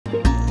I'm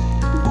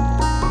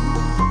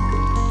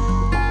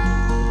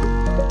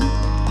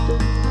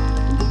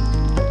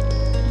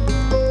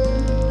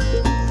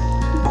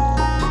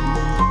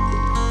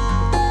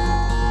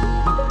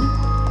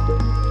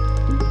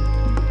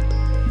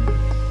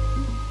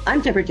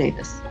Deborah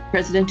Davis,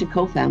 President and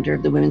co-founder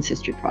of the Women's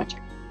History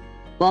Project.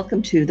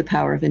 Welcome to the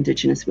Power of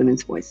Indigenous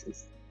Women's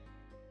Voices.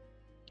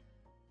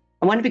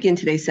 I want to begin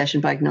today's session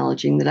by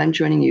acknowledging that I'm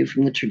joining you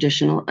from the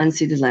traditional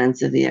unceded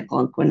lands of the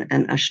Algonquin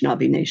and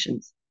Anishinaabe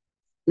nations.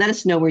 Let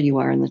us know where you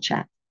are in the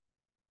chat.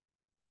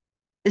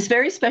 This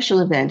very special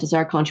event is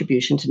our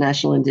contribution to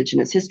National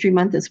Indigenous History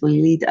Month as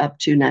we lead up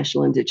to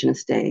National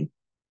Indigenous Day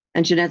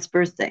and Jeanette's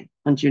birthday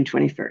on June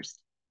 21st.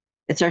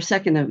 It's our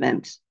second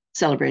event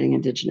celebrating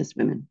Indigenous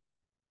women.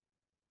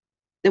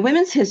 The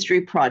Women's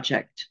History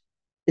Project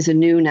is a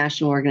new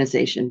national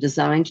organization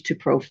designed to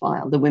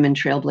profile the women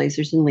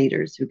trailblazers and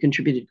leaders who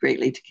contributed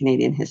greatly to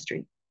Canadian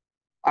history.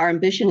 Our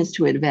ambition is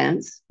to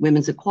advance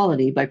women's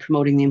equality by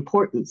promoting the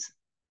importance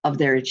of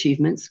their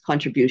achievements,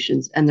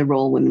 contributions, and the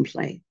role women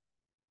play.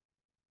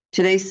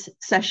 Today's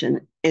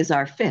session is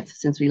our fifth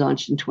since we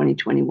launched in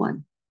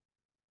 2021.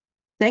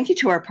 Thank you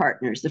to our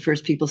partners, the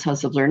First Peoples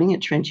House of Learning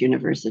at Trent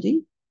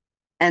University,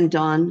 and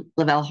Dawn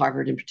Lavell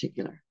Harvard in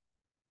particular.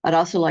 I'd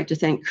also like to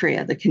thank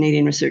CREA, the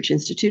Canadian Research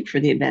Institute for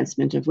the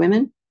Advancement of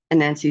Women, and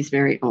Nancy's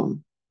very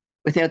own.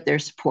 Without their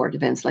support,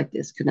 events like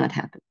this could not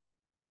happen.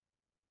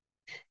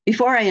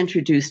 Before I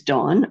introduce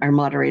Dawn, our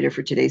moderator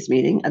for today's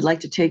meeting, I'd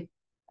like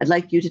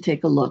you to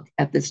take a look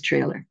at this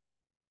trailer.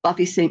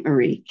 Buffy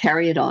Sainte-Marie,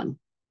 Carry It On.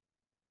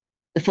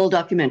 The full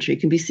documentary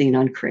can be seen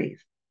on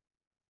Crave.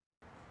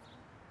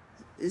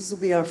 This will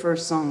be our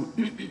first song.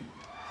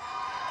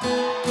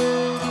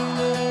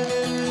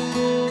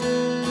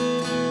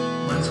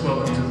 Let's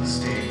welcome to the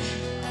stage,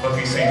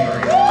 Buffy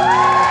Sainte-Marie.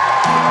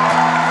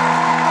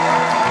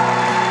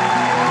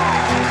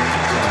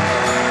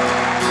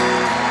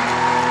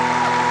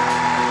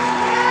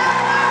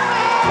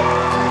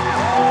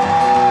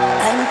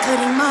 I'm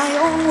cutting my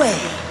own way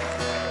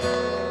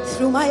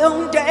through my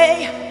own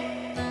day,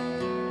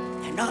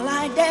 and all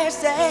I dare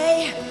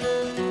say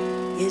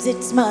is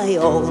it's my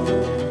own.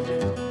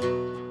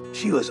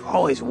 She was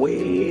always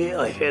way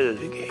ahead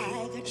of the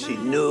game. She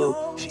knew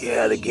she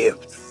had a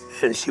gift,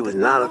 and she was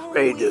not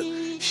afraid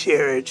to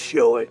share it,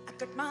 show it,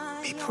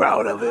 be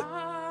proud of it.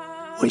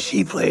 When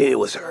she played, it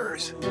was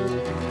hers.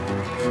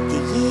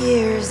 The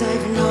years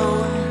I've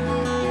known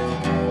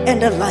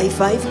and a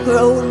life I've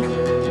grown,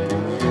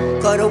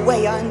 got a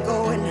way I'm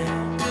going,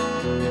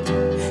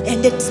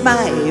 and it's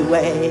my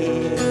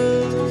way.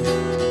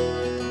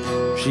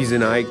 She's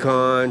an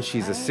icon,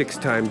 she's a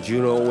 6-time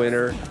Juno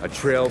winner, a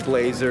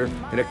trailblazer,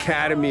 an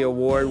Academy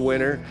Award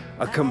winner,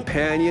 a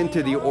companion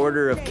to the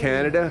Order of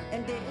Canada.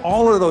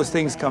 All of those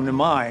things come to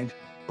mind,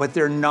 but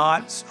they're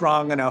not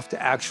strong enough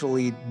to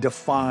actually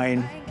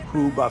define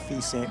who Buffy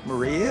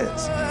Sainte-Marie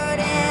is.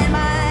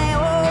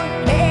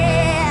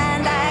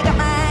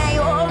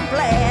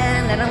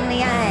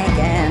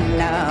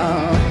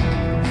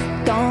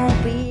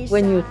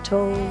 When you're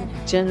told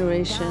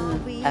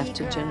generation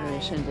after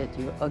generation that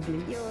you're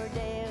ugly,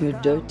 you're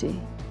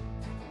dirty,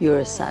 you're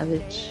a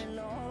savage,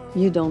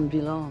 you don't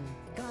belong,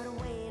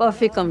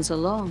 Buffy comes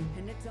along,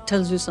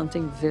 tells you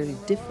something very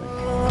different.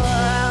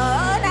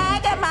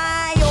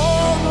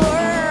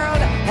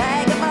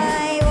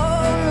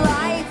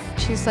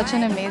 She's such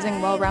an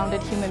amazing,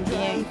 well-rounded human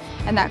being,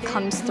 and that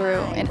comes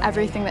through in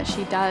everything that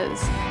she does.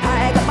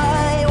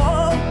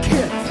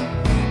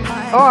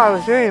 Oh, I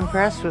was very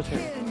impressed with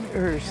her.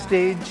 Her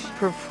stage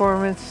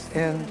performance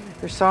and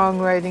her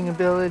songwriting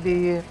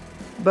ability.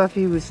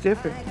 Buffy was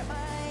different.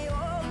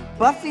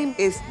 Buffy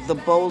is the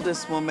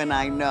boldest woman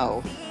I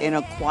know in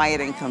a quiet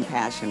and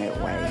compassionate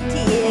way.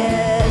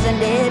 Tears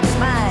and it's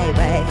my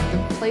way.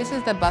 The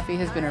places that Buffy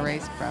has been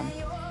erased from,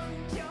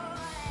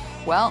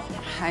 well,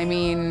 I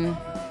mean,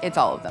 it's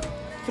all of them.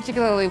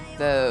 Particularly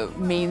the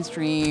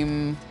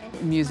mainstream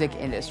music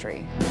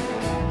industry.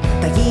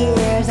 The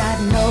years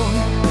I've known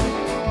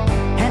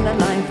and the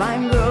life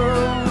I've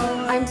grown.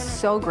 I'm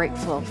so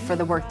grateful for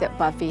the work that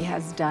Buffy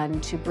has done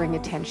to bring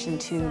attention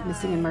to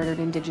missing and murdered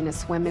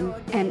Indigenous women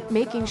and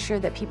making sure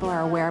that people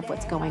are aware of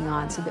what's going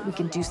on so that we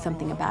can do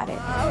something about it.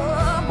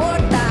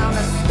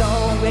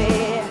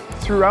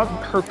 Throughout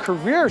her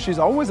career, she's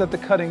always at the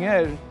cutting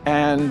edge,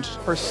 and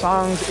her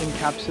songs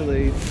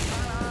encapsulate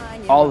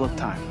all the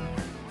time.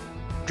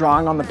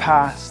 Drawing on the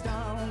past,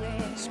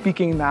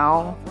 speaking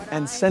now,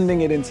 and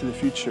sending it into the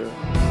future.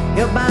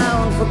 You're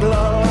bound for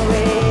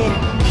glory,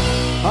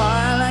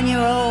 all on your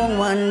own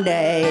one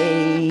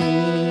day.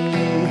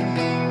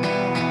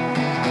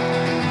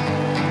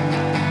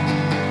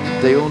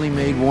 They only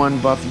made one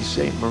Buffy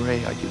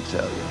Sainte-Marie, I can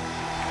tell you.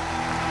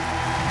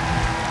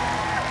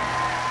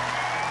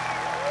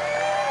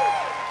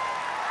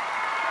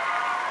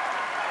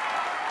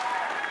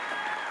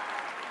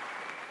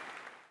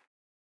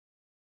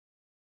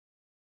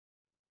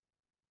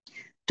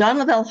 Dawn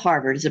Lavell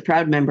Harvard is a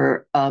proud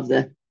member of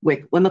the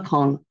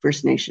Wikwemekong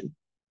First Nation.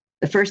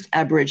 The first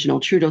Aboriginal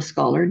Trudeau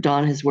scholar,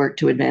 Dawn has worked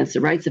to advance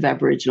the rights of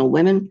Aboriginal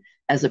women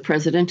as the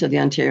president of the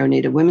Ontario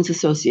Native Women's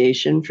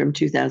Association from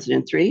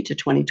 2003 to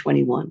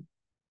 2021.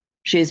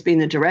 She has been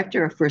the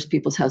director of First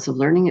Peoples House of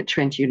Learning at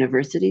Trent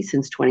University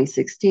since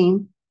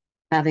 2016,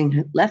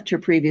 having left her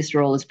previous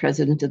role as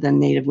president of the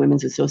Native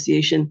Women's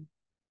Association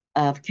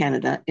of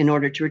Canada in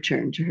order to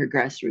return to her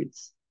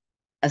grassroots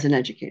as an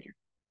educator.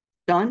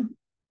 Dawn,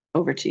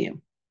 over to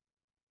you.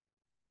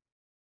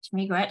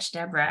 Shmiigwech,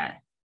 Deborah.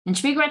 And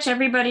shmiigwech,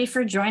 everybody,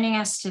 for joining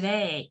us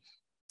today.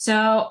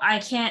 So I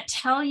can't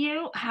tell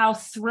you how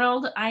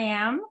thrilled I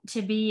am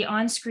to be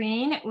on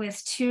screen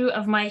with two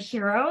of my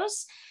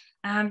heroes.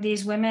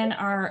 These women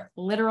are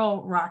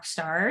literal rock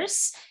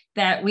stars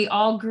that we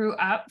all grew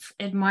up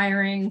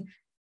admiring,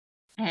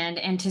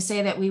 and to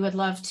say that we would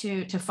love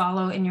to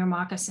follow in your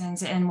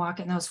moccasins and walk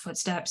in those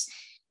footsteps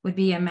would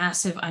be a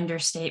massive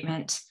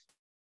understatement.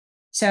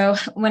 So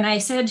when I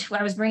said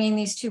I was bringing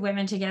these two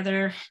women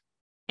together,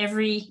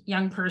 every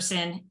young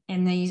person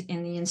in the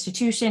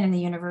institution, in the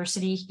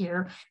university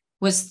here,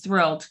 was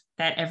thrilled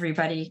that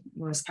everybody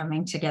was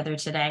coming together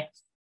today.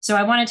 So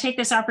I want to take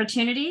this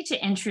opportunity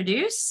to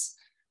introduce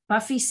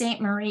Buffy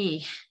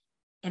Sainte-Marie,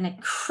 an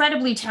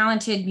incredibly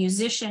talented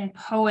musician,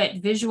 poet,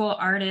 visual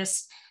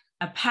artist,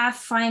 a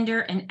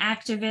pathfinder, an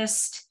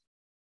activist,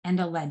 and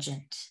a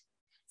legend.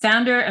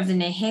 Founder of the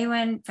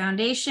Nihewan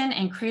Foundation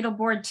and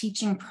Cradleboard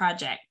Teaching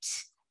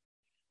Project.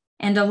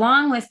 And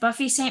along with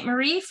Buffy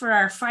Sainte-Marie for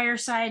our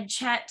fireside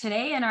chat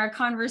today and our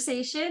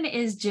conversation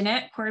is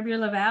Jeannette Corbiere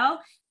Lavell,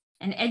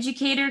 an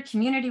educator,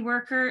 community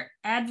worker,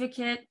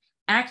 advocate,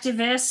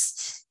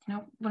 activist,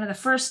 one of the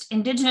first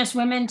Indigenous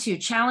women to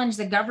challenge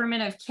the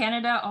government of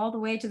Canada all the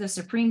way to the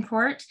Supreme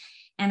Court,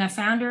 and a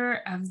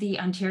founder of the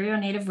Ontario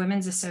Native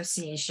Women's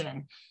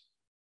Association.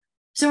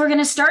 So we're going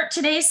to start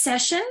today's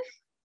session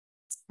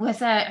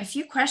with a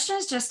few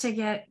questions just to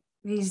get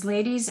these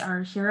ladies,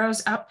 our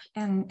heroes, up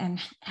and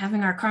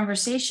having our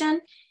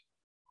conversation.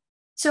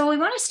 So we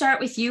want to start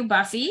with you,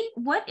 Buffy.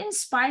 What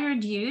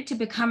inspired you to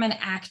become an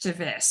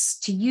activist,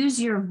 to use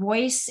your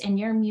voice and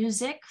your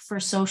music for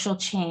social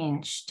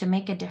change, to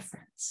make a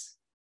difference?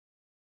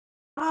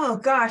 Oh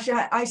gosh,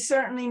 I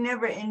certainly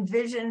never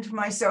envisioned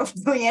myself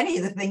doing any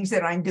of the things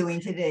that I'm doing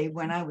today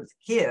when I was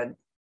a kid.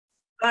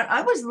 But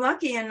I was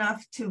lucky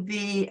enough to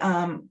be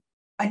a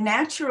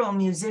natural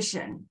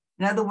musician.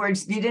 In other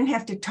words, you didn't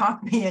have to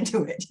talk me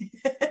into it.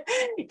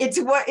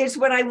 It's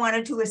what I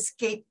wanted to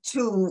escape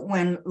to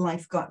when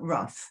life got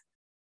rough.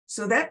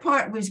 So that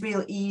part was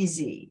real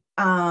easy.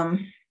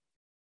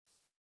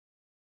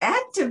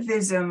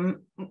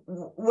 Activism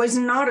was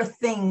not a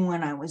thing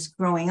when I was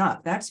growing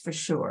up, that's for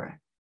sure.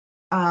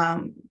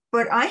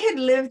 But I had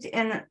lived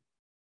in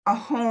a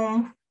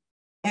home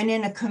and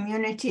in a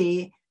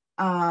community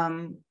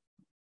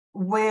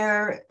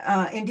where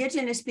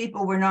Indigenous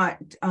people were not,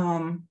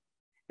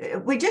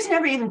 we just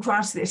never even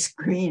crossed their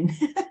screen.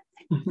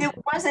 There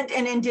wasn't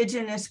an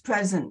Indigenous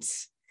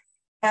presence.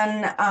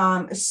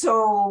 And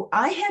so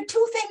I had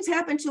two things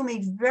happen to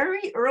me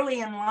very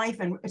early in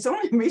life. And it's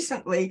only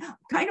recently,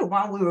 kind of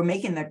while we were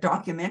making that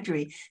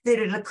documentary, that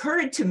it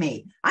occurred to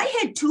me. I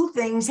had two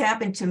things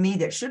happen to me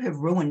that should have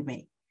ruined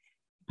me.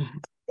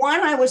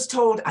 One, I was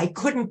told I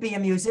couldn't be a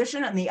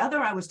musician, and the other,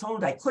 I was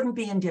told I couldn't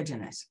be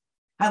Indigenous.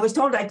 I was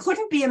told I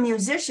couldn't be a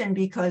musician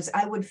because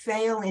I would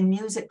fail in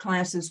music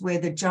classes where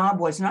the job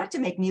was not to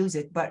make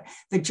music, but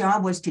the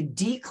job was to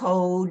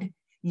decode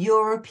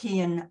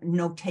European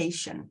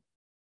notation.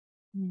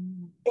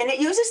 And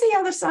it uses the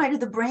other side of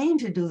the brain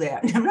to do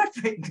that. I'm not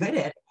very good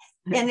at it.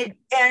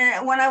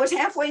 And when I was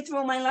halfway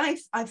through my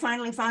life, I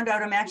finally found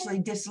out I'm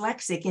actually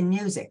dyslexic in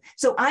music.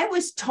 So I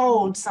was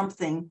told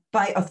something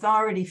by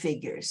authority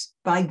figures,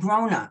 by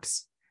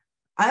grown-ups.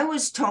 I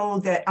was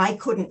told that I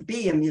couldn't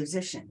be a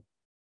musician.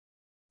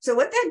 So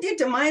what that did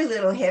to my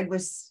little head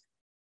was,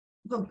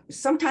 well,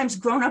 sometimes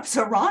grown-ups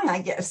are wrong,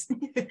 I guess.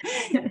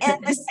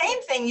 And the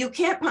same thing, you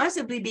can't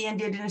possibly be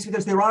Indigenous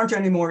because there aren't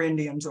any more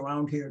Indians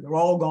around here. They're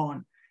all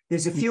gone.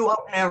 There's a few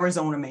out in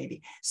Arizona,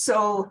 maybe.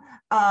 So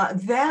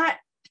that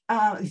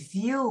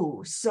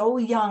view so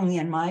young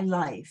in my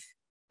life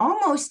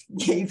almost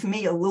gave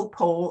me a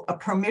loophole, a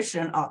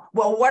permission of,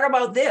 well, what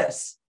about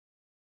this?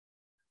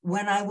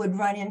 When I would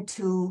run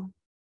into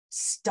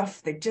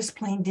stuff that just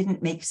plain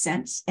didn't make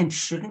sense and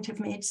shouldn't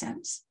have made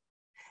sense.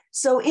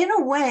 So in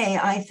a way,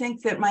 I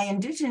think that my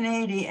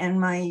indigeneity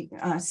and my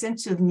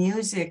sense of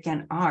music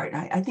and art,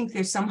 I think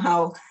they're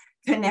somehow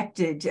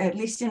connected, at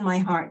least in my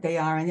heart they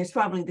are, and it's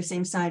probably the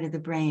same side of the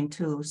brain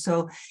too.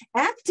 So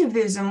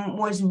activism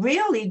was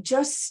really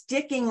just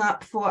sticking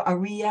up for a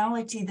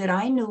reality that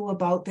I knew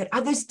about that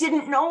others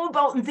didn't know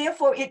about, and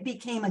therefore it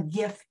became a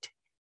gift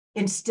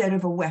instead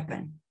of a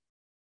weapon.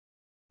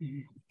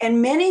 And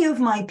many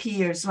of my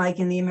peers, like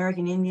in the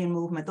American Indian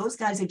movement, those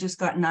guys had just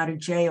gotten out of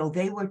jail.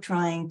 They were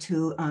trying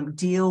to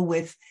deal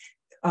with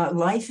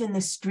life in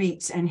the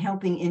streets and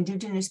helping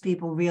Indigenous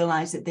people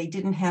realize that they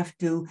didn't have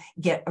to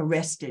get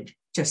arrested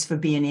just for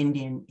being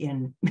Indian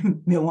in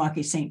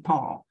Milwaukee, St.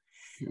 Paul.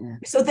 Yeah.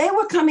 So they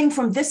were coming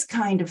from this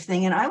kind of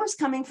thing, and I was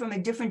coming from a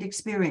different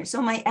experience.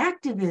 So my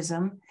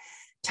activism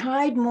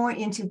tied more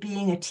into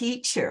being a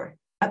teacher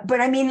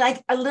but I mean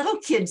like a little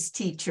kid's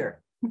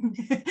teacher,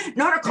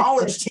 not a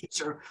college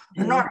teacher,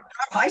 not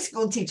a high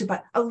school teacher,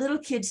 but a little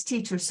kid's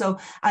teacher. So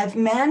I've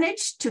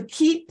managed to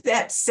keep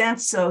that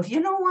sense of,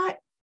 you know what?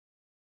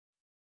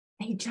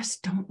 They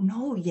just don't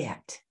know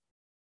yet.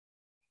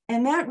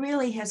 And that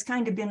really has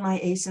kind of been my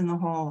ace in the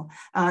hole.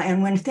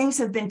 And when things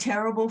have been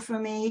terrible for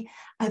me,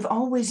 I've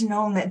always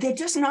known that they're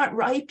just not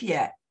ripe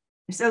yet.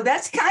 So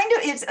that's kind of,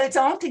 it's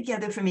all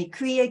together for me.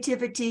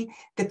 Creativity,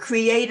 the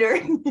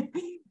creator,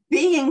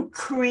 being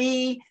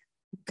Cree,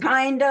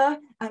 kinda.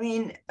 I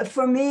mean,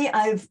 for me,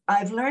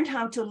 I've learned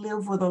how to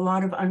live with a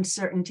lot of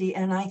uncertainty.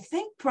 And I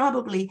think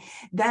probably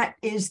that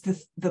is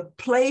the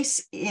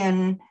place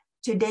in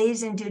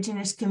today's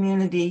Indigenous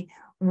community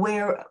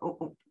where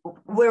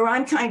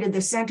I'm kind of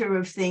the center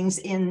of things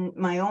in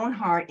my own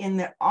heart, in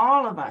that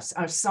all of us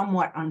are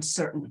somewhat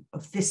uncertain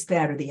of this,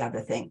 that, or the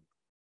other thing.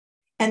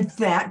 And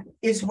that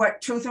is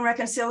what Truth and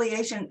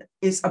Reconciliation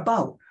is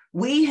about.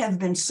 We have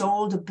been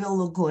sold a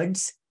bill of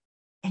goods,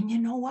 and you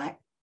know what?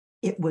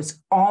 It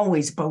was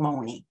always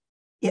baloney.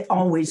 It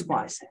always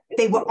was.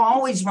 They were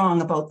always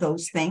wrong about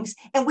those things.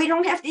 And we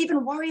don't have to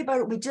even worry about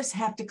it. We just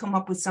have to come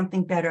up with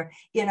something better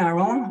in our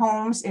own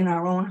homes, in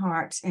our own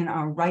hearts, in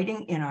our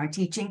writing, in our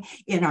teaching,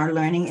 in our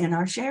learning, in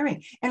our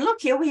sharing. And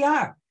look, here we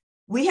are.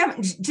 We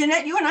haven't,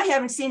 Jeannette, you and I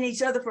haven't seen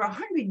each other for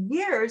 100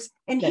 years.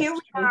 And here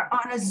we are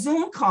on a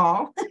Zoom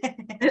call.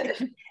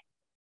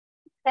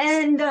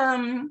 And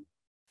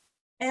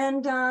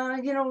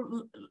you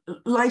know,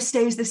 life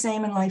stays the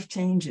same and life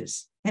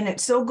changes. And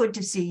it's so good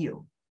to see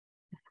you.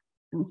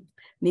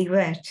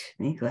 Miigwech.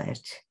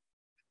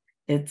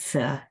 It's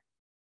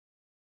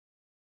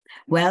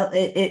well,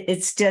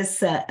 it's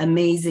just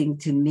amazing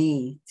to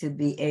me to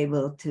be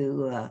able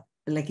to,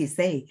 like you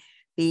say,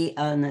 be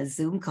on a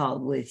Zoom call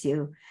with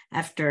you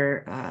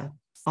after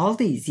all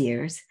these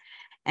years,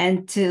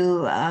 and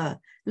to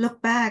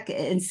look back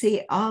and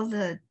see all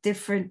the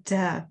different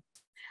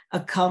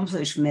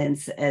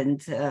accomplishments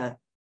and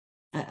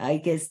I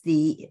guess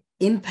the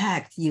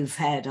impact you've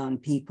had on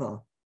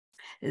people.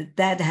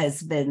 That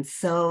has been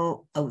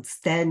so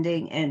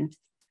outstanding. And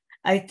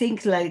I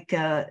think, like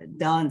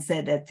Dawn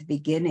said at the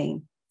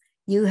beginning,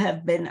 you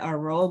have been our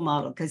role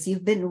model because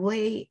you've been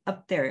way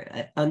up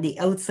there on the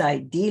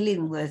outside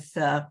dealing with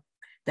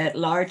that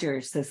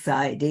larger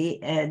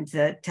society and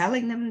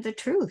telling them the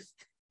truth.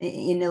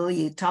 You know,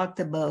 you talked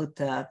about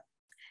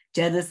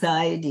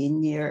genocide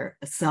in your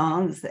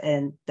songs,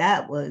 and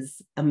that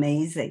was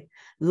amazing.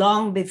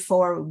 Long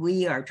before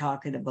we are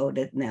talking about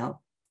it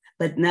now.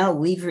 But now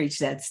we've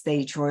reached that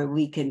stage where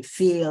we can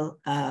feel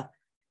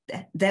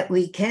that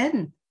we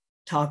can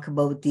talk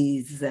about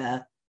these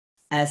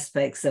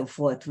aspects of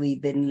what we've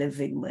been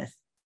living with.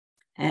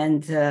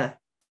 And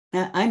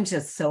I'm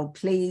just so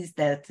pleased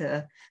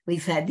that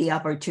we've had the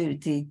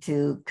opportunity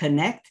to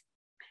connect.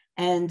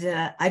 And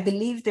I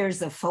believe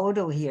there's a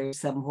photo here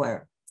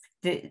somewhere.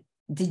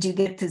 Did you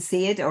get to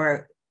see it,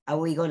 or are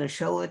we going to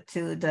show it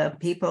to the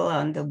people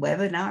on the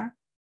webinar?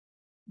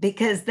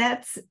 Because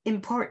that's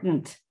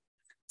important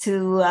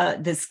to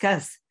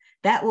discuss.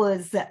 That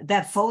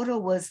photo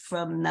was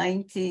from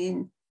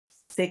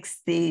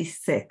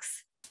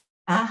 1966.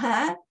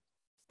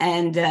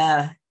 And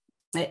I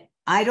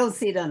don't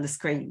see it on the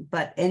screen,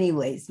 but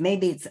anyways,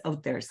 maybe it's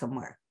out there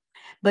somewhere.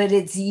 But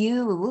it's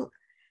you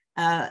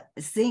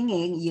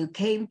singing. You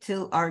came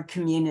to our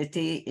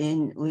community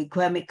in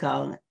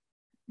Wikwemikong.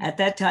 At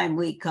that time,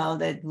 we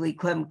called it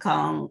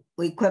Wikwemikong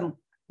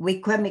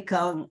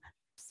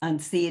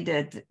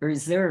Unceded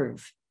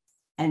Reserve.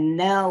 And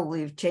now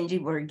we're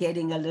changing, we're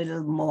getting a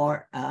little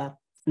more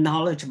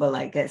knowledgeable,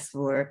 I guess.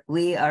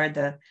 We are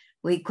the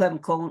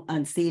Wikwemikong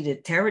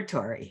Unceded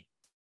Territory,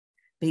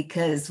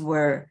 because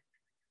we're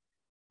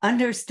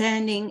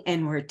understanding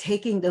and we're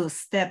taking those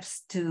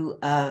steps to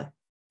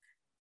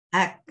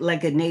act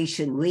like a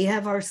nation. We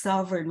have our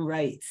sovereign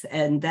rights,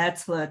 and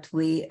that's what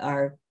we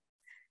are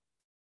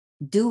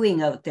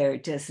doing out there,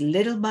 just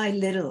little by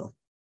little.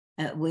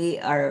 We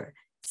are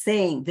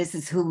saying, this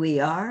is who we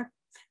are.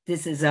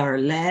 This is our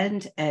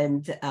land,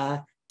 and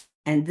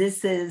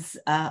this is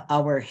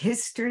our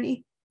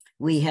history.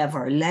 We have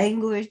our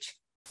language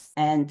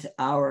and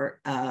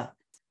our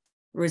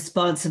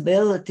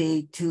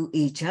responsibility to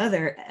each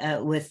other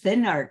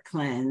within our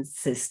clan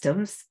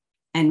systems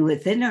and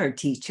within our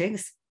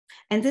teachings.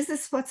 And this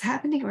is what's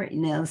happening right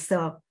now.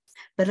 So,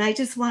 but I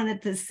just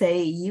wanted to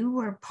say you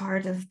were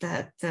part of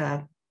that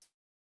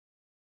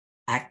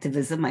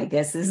activism, I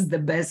guess is the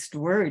best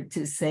word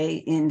to say,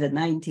 in the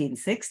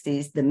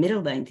 1960s, the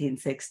middle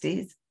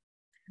 1960s,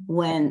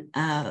 when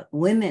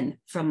women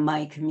from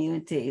my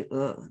community,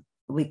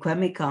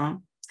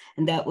 Wikwemikong,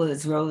 and that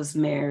was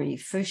Rosemary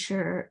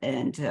Fisher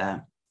and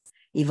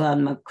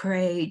Yvonne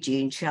McCrae,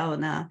 Jean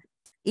Shauna,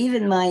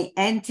 even my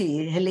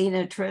auntie,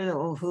 Helena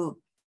Trillo, who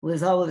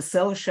was always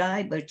so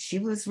shy, but she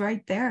was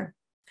right there.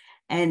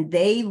 And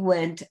they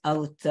went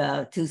out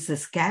to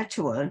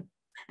Saskatchewan.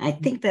 I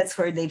think that's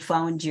where they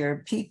found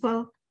your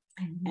people.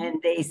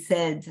 And they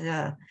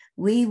said,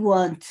 we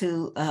want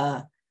to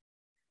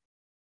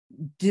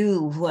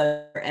do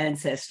what our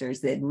ancestors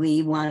did.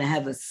 We want to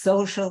have a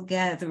social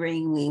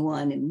gathering. We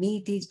want to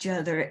meet each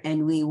other,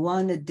 and we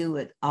want to do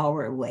it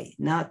our way,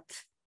 not,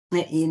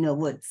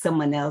 with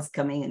someone else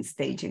coming and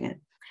staging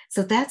it.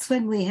 So that's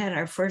when we had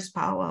our first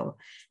powwow.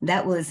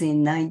 That was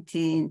in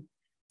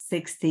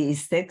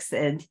 1966,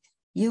 and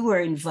you were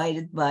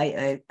invited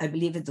by, I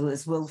believe it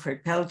was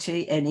Wilfred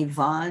Pelche and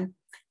Yvonne.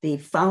 They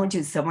found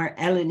you somewhere.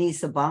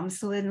 Elenisa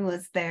Bomswin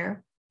was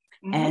there.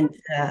 Mm-hmm. And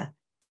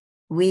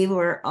we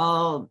were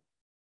all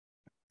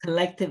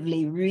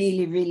collectively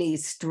really, really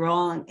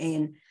strong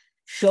in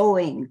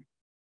showing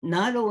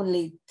not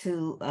only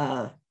to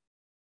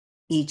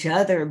each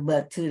other,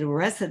 but to the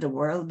rest of the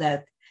world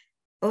that,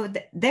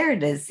 there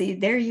it is. See,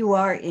 there you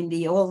are in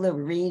the old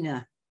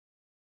arena,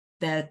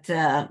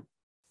 that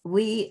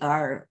we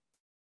are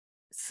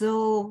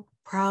so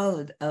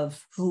proud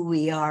of who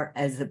we are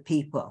as a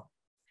people.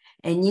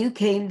 And you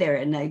came there,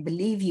 and I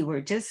believe you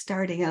were just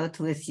starting out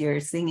with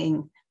your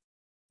singing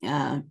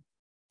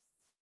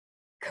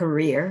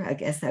career, I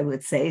guess I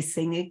would say,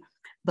 singing,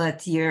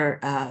 but your,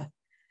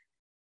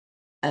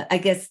 I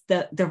guess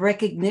the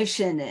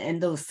recognition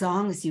and those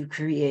songs you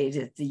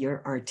created,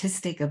 your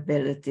artistic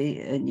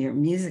ability and your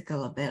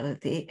musical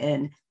ability.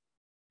 And,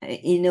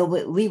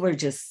 we were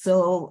just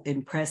so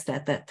impressed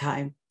at that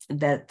time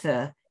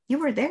that you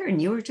were there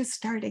and you were just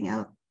starting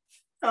out.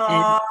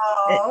 And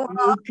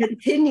you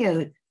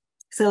continued.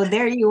 So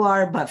there you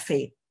are,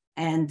 Buffy.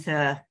 And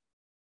thank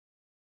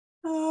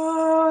you.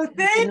 I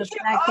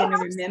can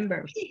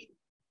remember.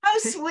 How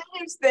sweet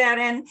is that?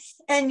 And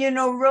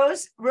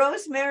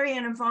Rosemary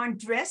and Yvonne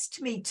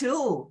dressed me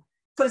too,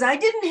 because I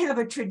didn't have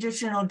a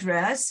traditional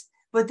dress,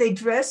 but they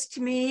dressed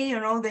me.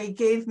 They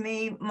gave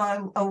me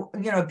my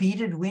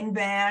beaded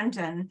wind-band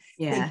and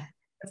a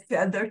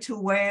feather to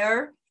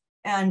wear,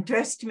 and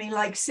dressed me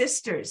like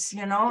sisters,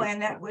 and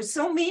that was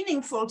so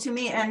meaningful to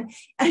me. And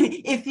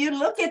if you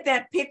look at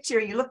that picture,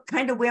 you look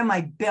kind of where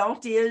my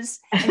belt is.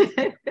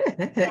 You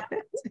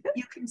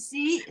can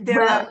see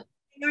there are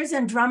singers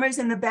and drummers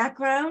in the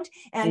background,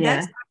 and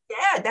that's my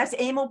dad. That's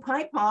Emil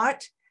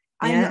Pipot.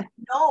 I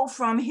know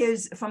from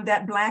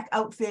that black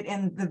outfit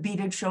and the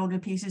beaded shoulder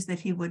pieces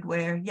that he would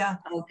wear. Yeah.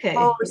 Okay.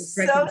 Oh,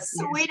 so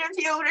sweet of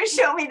you to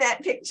show me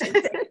that picture.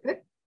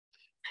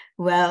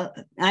 Well,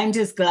 I'm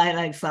just glad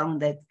I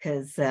found it,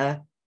 because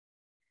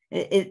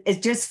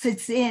it just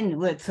fits in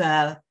with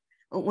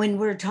when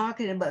we're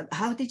talking about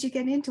how did you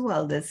get into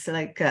all this?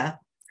 Like,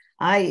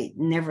 I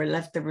never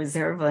left the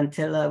reserve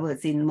until I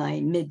was in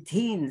my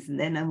mid-teens. And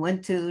then I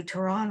went to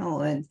Toronto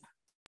and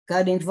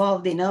got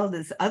involved in all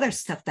this other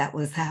stuff that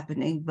was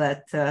happening.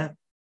 But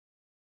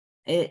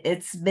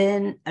it's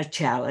been a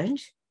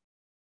challenge,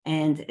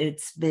 and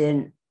it's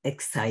been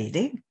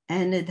exciting,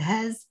 and it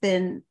has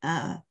been...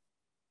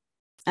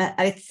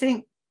 I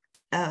think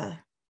I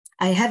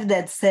have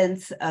that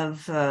sense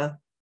of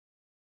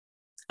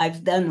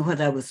I've done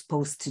what I was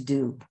supposed to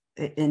do.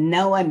 And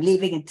now I'm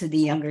leaving it to the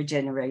younger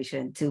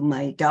generation, to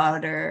my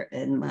daughter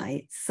and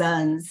my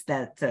sons,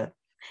 that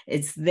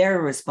it's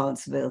their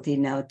responsibility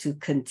now to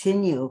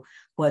continue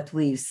what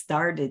we've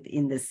started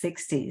in the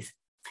 60s.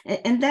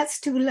 And that's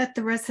to let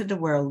the rest of the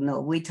world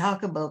know. We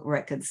talk about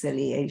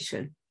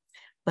reconciliation,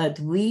 but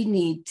we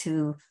need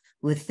to,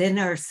 within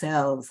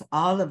ourselves,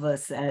 all of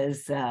us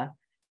as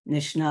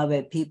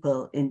Anishinaabe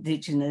people,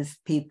 Indigenous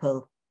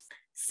people,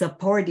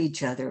 support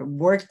each other,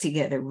 work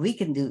together. We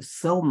can do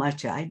so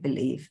much, I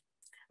believe.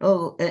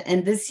 Oh,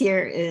 and this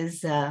year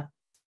is at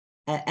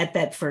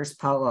that first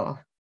powwow.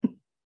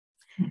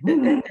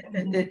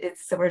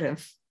 It's sort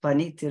of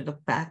funny to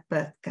look back,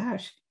 but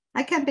gosh,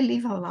 I can't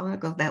believe how long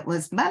ago that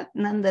was. But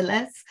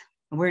nonetheless,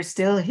 we're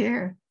still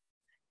here.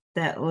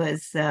 That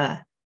was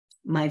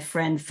my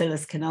friend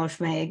Phyllis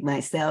Kenoshmeg,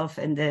 myself,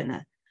 and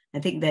then I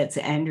think that's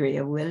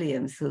Andrea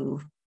Williams, who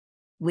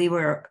we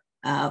were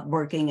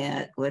working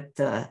at with,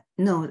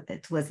 no,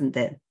 it wasn't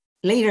then.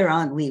 Later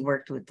on, we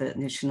worked with the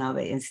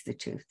Anishinaabe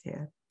Institute,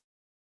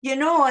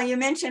 You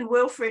mentioned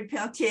Wilfred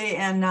Peltier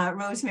and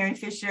Rosemary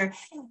Fisher,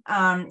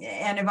 and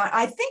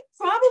I think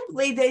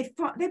probably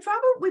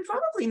we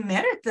probably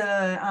met at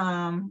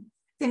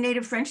the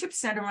Native Friendship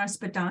Center on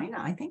Spadina.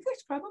 I think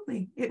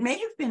it may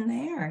have been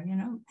there.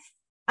 You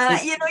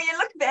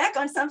look back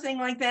on something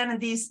like that, and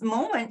these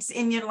moments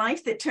in your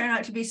life that turn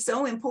out to be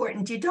so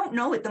important. You don't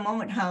know at the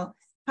moment how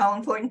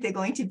important they're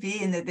going to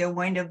be, and that they'll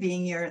wind up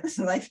being your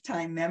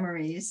lifetime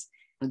memories.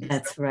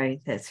 That's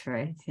right.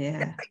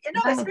 Yeah.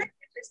 It's very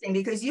interesting,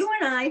 because you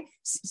and I,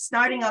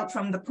 starting out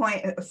from the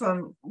point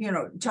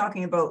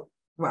talking about,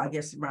 well, I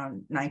guess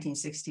around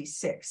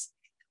 1966,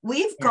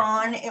 we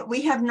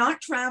have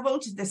not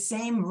traveled the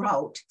same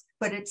route,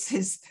 but it's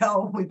as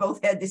though we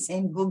both had the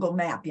same Google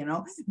map, And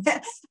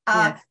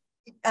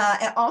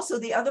also,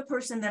 the other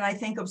person that I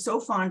think of so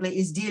fondly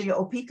is Delia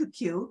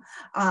Opikuku.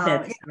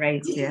 That's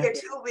right. Delia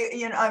too,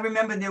 I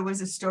remember there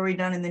was a story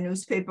done in the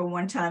newspaper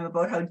one time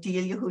about how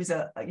Delia,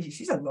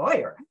 she's a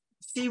lawyer.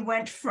 She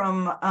went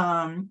from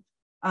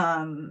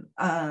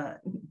I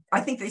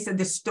think they said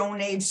the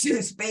Stone Age to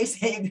the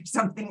Space Age,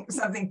 something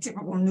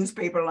typical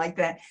newspaper like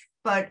that.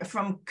 but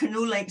from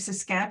Canoe Lake,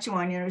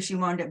 Saskatchewan, she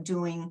wound up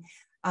doing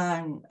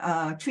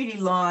treaty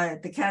law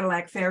at the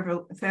Cadillac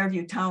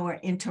Fairview Tower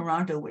in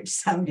Toronto, which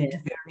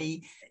sounded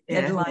very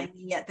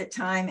headlining at the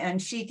time.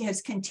 And she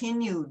has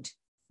continued.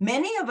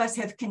 Many of us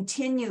have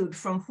continued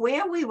from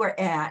where we were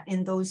at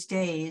in those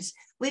days.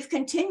 We've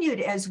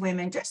continued as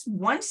women, just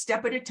one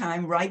step at a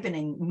time,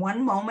 ripening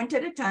one moment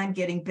at a time,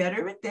 getting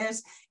better at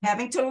this,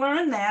 having to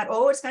learn that.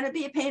 Oh, it's going to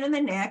be a pain in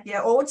the neck.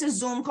 Yeah. Oh, it's a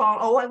Zoom call.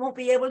 Oh, I won't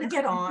be able to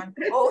get on.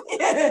 Oh,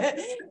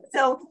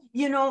 so,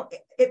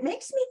 it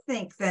makes me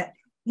think that,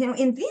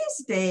 in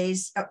these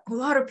days, a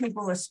lot of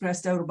people are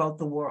stressed out about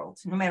the world,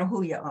 no matter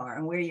who you are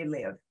and where you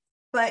live.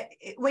 But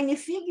when you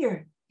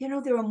figure,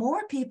 there are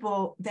more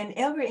people than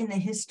ever in the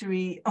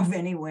history of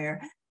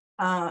anywhere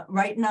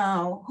right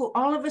now who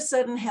all of a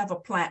sudden have a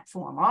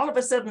platform. All of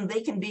a sudden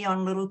they can be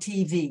on little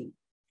TV.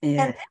 And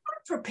they're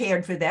not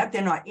prepared for that.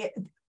 They're not.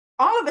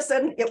 All of a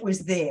sudden it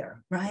was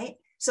there, right?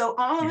 So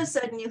all of a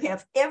sudden you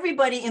have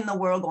everybody in the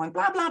world going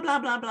blah, blah, blah,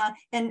 blah, blah.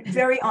 And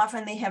very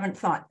often they haven't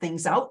thought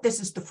things out. This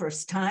is the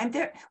first time.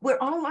 We're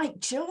all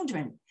like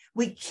children.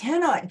 We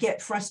cannot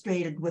get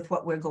frustrated with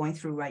what we're going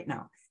through right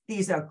now.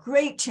 These are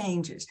great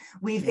changes.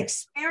 We've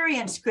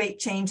experienced great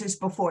changes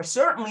before.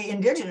 Certainly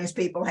Indigenous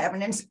people have,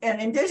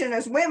 and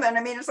Indigenous women.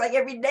 I mean, it's like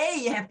every day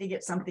you have to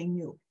get something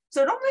new.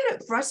 So don't let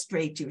it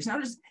frustrate you. It's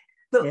not just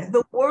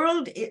the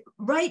world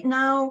right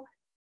now.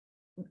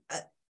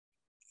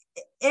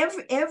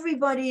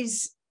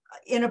 Everybody's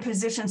in a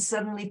position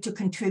suddenly to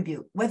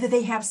contribute, whether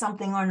they have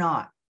something or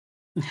not.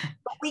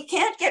 But we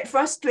can't get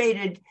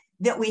frustrated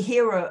that we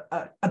hear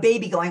a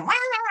baby going, wah,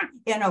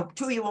 and a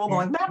 2-year-old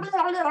going, blah, blah,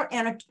 blah,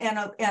 and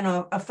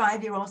a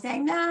 5-year-old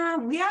saying, nah,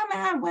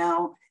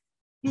 well,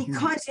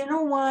 because you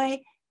know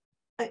why?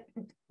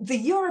 The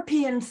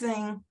European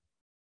thing,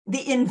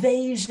 the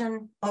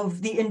invasion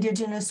of the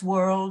Indigenous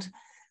world,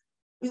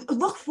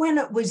 look when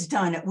it was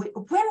done.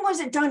 When was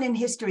it done in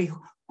history?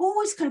 Who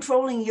was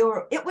controlling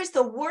Europe? It was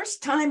the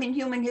worst time in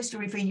human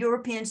history for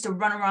Europeans to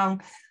run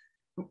around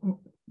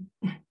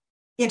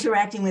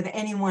interacting with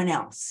anyone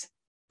else.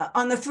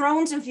 On the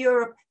thrones of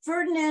Europe,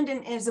 Ferdinand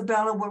and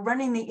Isabella were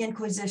running the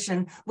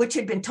Inquisition, which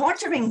had been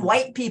torturing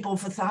white people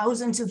for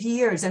thousands of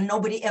years, and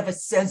nobody ever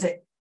says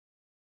it.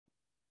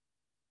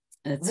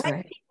 That's white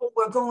right. people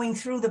were going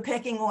through the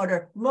pecking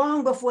order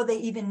long before they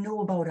even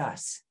knew about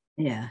us.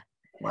 Yeah.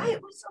 Why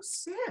it was so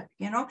sick,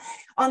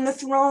 on the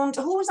throne.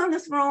 Who was on the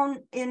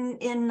throne in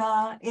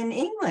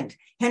England?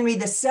 Henry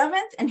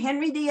VII and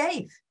Henry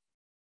VIII.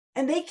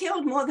 And they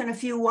killed more than a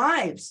few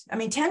wives. I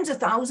mean, tens of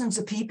thousands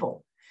of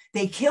people.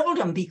 They killed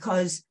them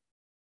because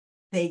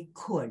they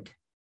could.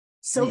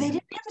 So they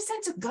didn't have a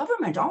sense of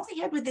government. All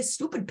they had was this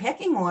stupid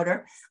pecking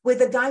order where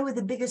the guy with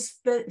the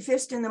biggest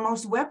fist and the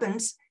most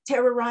weapons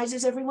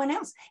terrorizes everyone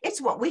else. It's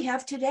what we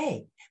have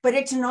today, but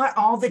it's not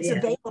all that's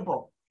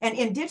available. And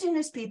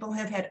Indigenous people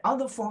have had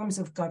other forms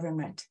of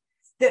government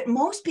that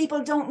most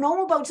people don't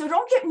know about. So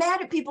don't get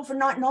mad at people for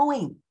not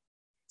knowing.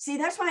 See,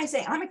 that's why I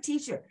say I'm a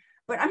teacher,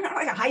 but I'm not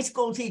like a high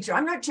school teacher.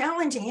 I'm not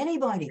challenging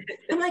anybody.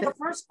 I'm like a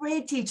first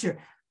grade teacher.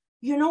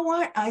 You know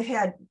what? I've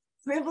had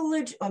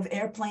privilege of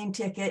airplane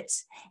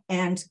tickets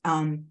and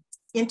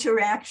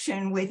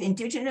interaction with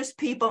Indigenous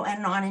people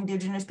and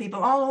non-Indigenous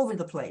people all over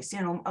the place,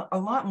 a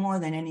lot more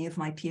than any of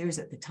my peers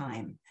at the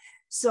time.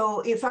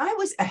 So if I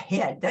was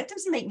ahead, that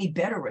doesn't make me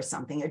better or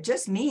something. It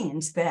just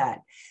means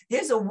that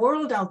there's a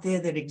world out there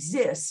that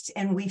exists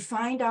and we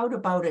find out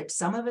about it.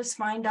 Some of us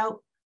find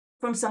out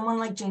from someone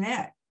like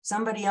Jeannette.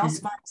 Somebody else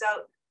finds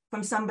out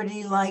from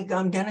somebody like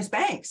Dennis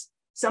Banks.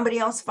 Somebody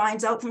else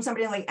finds out from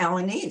somebody like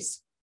Alanis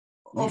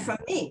or from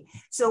me.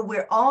 So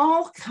we're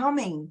all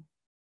coming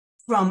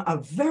from a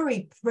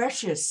very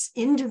precious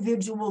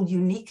individual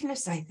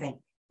uniqueness, I think,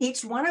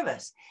 each one of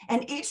us.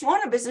 And each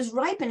one of us is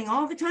ripening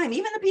all the time,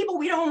 even the people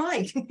we don't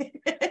like.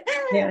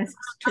 Yes,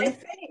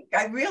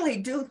 I really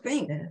do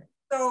think. Yeah.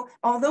 So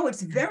although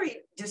it's very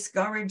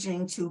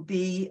discouraging to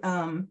be,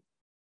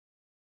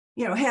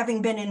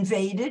 having been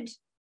invaded,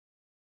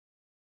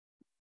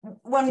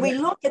 when we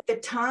look at the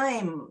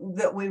time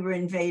that we were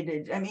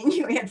invaded, I mean,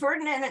 you had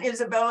Ferdinand and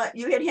Isabella,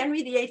 you had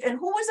Henry VIII, and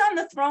who was on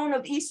the throne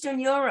of Eastern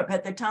Europe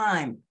at the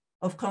time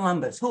of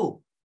Columbus?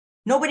 Who?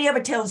 Nobody ever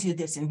tells you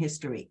this in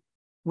history,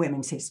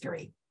 women's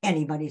history,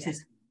 anybody's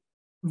history.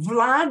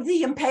 Vlad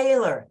the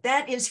Impaler,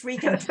 that is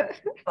freaking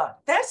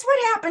That's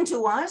what happened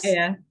to us.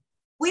 Yeah.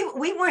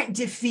 We weren't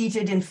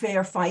defeated in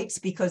fair fights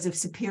because of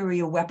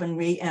superior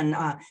weaponry and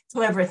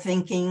clever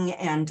thinking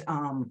and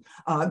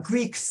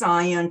Greek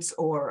science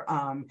or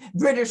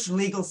British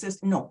legal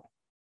system.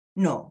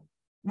 No.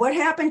 What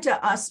happened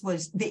to us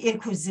was the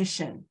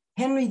Inquisition,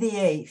 Henry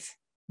VIII,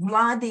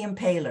 Vlad the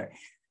Impaler.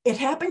 It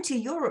happened to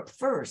Europe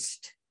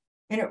first,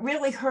 and it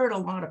really hurt a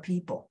lot of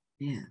people.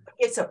 Yeah.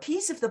 It's a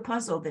piece of the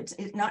puzzle that's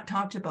not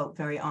talked about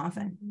very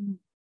often. Mm-hmm.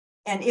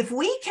 And if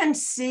we can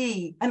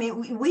see, I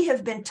mean, we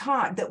have been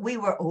taught that we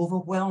were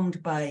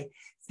overwhelmed by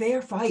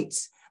fair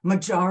fights,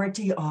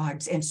 majority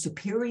odds, and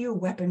superior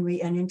weaponry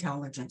and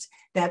intelligence.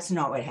 That's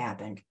not what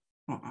happened.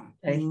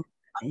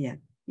 Yeah,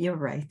 you're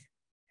right.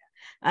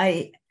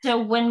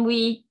 So when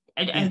we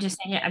I'm just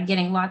saying, I'm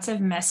getting lots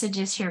of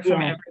messages here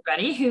from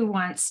everybody who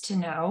wants to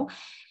know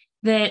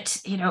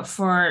that, you know,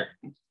 for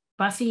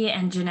Buffy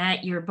and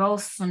Jeannette, you're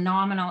both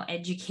phenomenal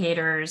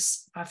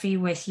educators. Buffy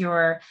with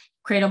your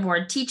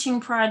Cradleboard teaching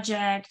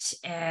project,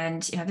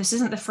 and you know, this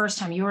isn't the first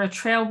time. You were a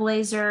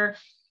trailblazer.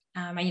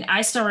 I mean,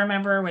 I still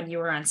remember when you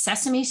were on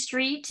Sesame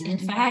Street. In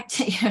fact,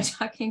 you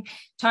know,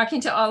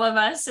 talking to all of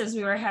us as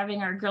we were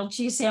having our grilled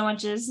cheese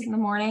sandwiches in the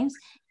mornings.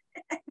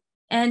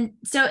 And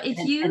so, if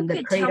you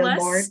could tell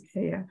us,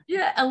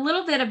 a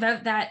little bit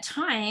about that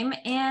time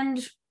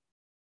and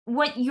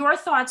what your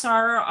thoughts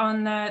are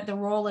on the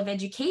role of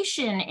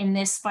education in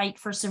this fight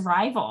for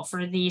survival,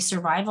 for the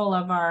survival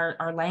of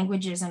our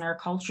languages and our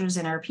cultures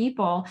and our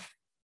people.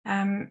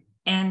 And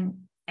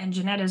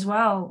Jeannette as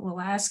well will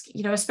ask,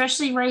 you know,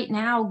 especially right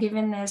now,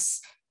 given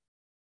this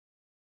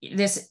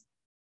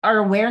our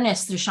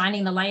awareness through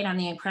shining the light on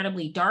the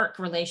incredibly dark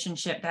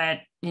relationship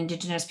that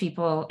Indigenous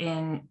people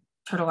in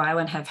Turtle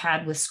Island have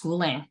had with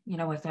schooling, you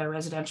know, with their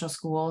residential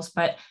schools.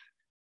 But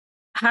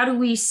how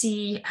do you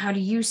see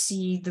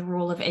the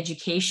role of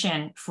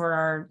education for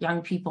our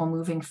young people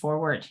moving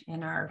forward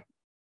in our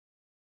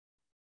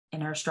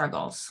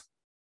struggles?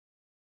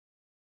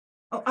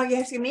 Oh, are you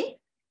asking me?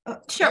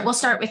 Sure, we'll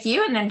start with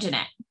you and then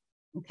Jeannette.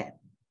 Okay.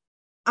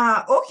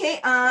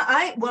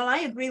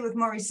 I agree with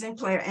Maurice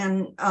Sinclair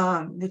and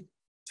the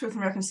Truth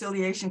and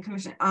Reconciliation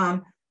Commission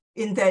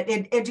in that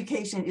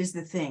education is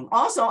the thing.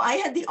 Also, I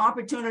had the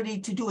opportunity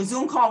to do a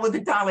Zoom call with the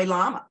Dalai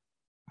Lama.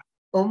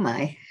 Oh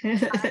my.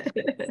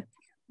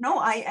 No,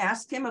 I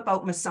asked him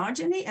about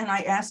misogyny and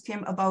I asked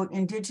him about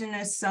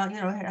Indigenous,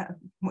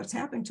 what's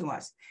happened to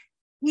us.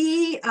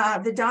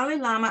 The Dalai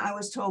Lama, I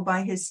was told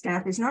by his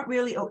staff, is not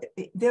really,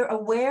 they're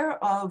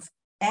aware of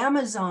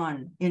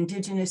Amazon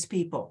Indigenous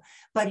people,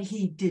 but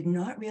he did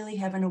not really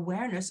have an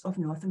awareness of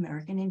North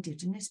American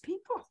Indigenous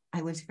people.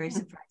 I was very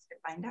surprised to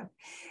find out.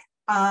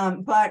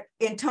 But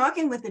in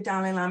talking with the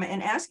Dalai Lama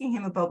and asking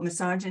him about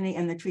misogyny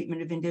and the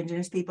treatment of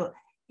Indigenous people,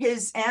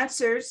 his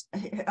answers,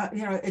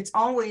 it's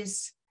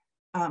always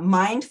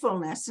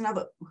mindfulness, in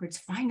other words,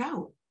 find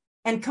out,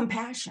 and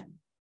compassion,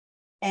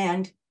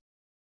 and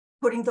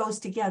putting those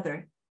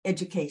together,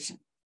 education.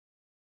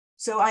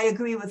 So I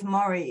agree with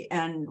Maury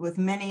and with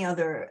many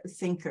other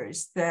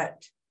thinkers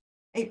that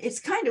it's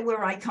kind of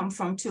where I come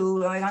from too.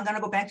 Like, I'm going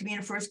to go back to being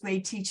a first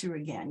grade teacher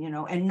again,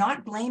 and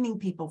not blaming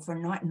people for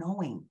not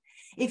knowing.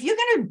 If you're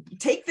going to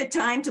take the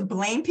time to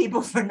blame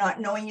people for not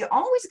knowing, you're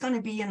always going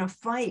to be in a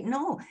fight.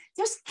 No,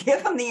 just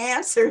give them the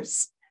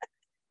answers.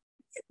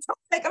 Don't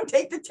make them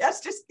take the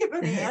test, just give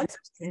them the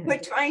answers. We're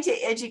trying to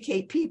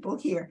educate people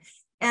here.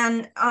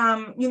 And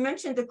you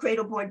mentioned the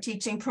Cradleboard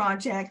teaching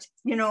project,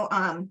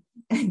 kind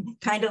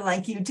of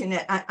like you,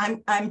 Jeannette.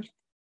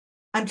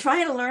 I'm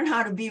trying to learn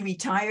how to be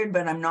retired,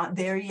 but I'm not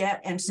there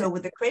yet. And so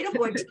with the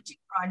Cradleboard teaching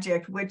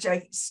project, which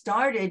I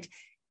started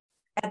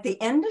at the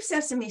end of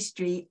Sesame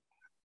Street,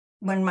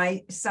 when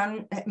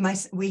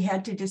we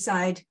had to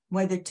decide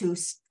whether to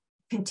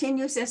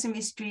continue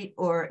Sesame Street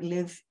or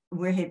live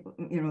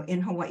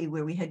in Hawaii,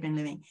 where we had been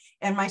living.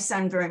 And my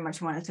son very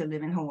much wanted to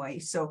live in Hawaii.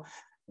 So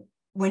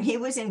when he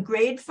was in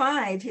grade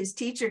 5, his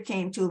teacher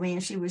came to me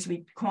and she was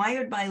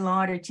required by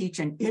law to teach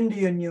an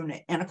Indian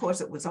unit. And of course,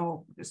 it was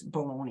all just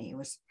baloney. It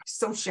was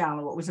so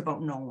shallow. It was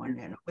about no one.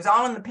 And it was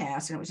all in the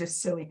past and it was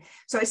just silly.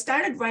 So I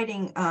started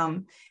writing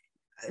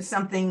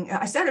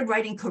I started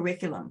writing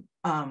curriculum.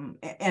 And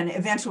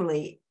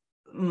eventually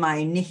my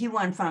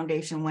Nihewan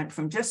Foundation went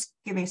from just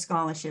giving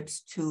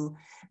scholarships to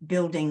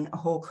building a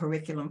whole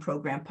curriculum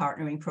program,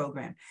 partnering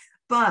program.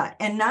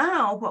 And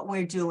now what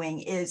we're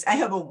doing is I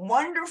have a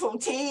wonderful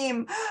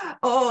team.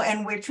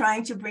 And we're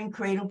trying to bring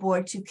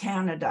Cradleboard to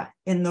Canada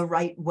in the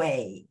right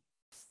way.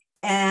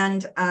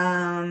 And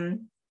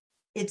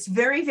it's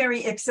very,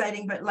 very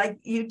exciting. But like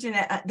you,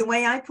 Jeannette, the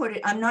way I put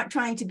it, I'm not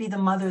trying to be the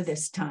mother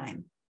this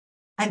time.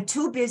 I'm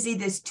too busy.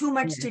 There's too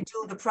much to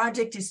do. The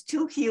project is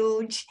too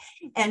huge.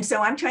 And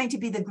so I'm trying to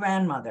be the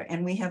grandmother.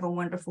 And we have a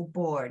wonderful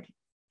board.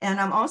 And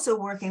I'm also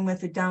working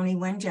with the Downey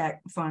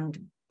Wenjack Fund.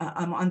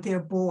 I'm on their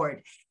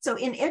board. So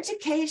in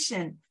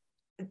education,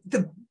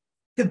 the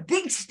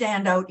big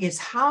standout is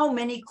how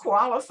many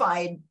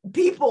qualified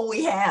people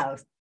we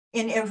have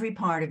in every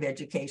part of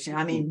education.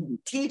 I mean,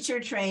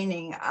 teacher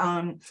training,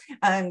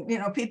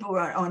 people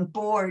are on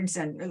boards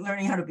and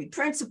learning how to be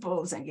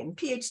principals and getting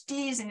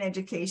PhDs in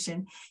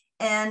education.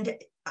 And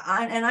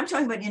I'm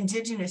talking about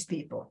Indigenous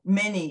people,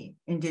 many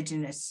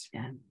Indigenous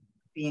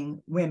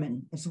being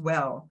women as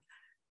well.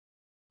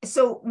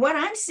 So what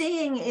I'm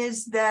seeing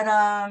is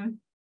that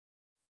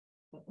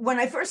when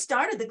I first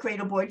started the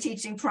Cradleboard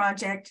teaching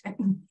project,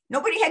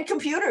 nobody had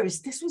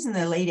computers. This was in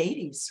the late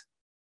 80s.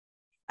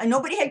 And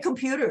nobody had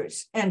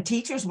computers and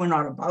teachers were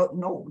not about,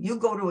 no, you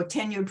go to a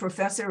tenured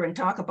professor and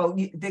talk about,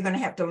 they're going to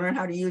have to learn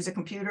how to use a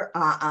computer.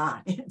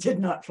 It did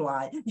not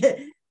fly.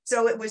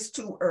 So it was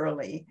too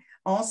early.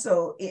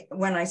 Also,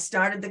 when I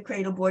started the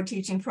Cradleboard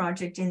teaching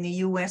project in the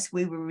US,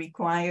 we were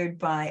required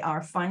by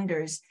our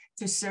funders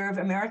to serve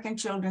American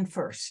children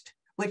first,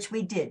 which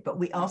we did, but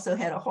we also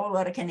had a whole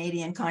lot of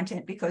Canadian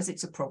content because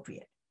it's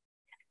appropriate.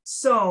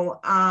 So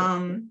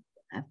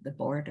at the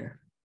border.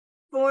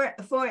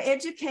 For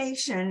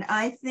education,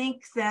 I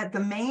think that the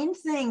main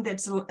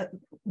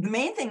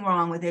thing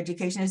wrong with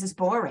education is it's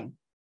boring.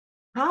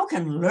 How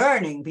can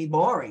learning be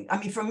boring? I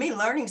mean, for me,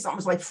 learning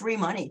something's like free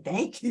money.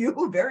 Thank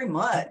you very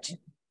much.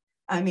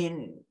 I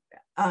mean,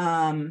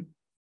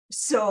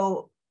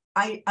 so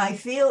I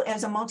feel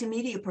as a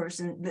multimedia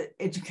person that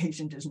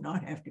education does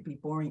not have to be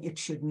boring. It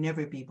should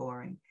never be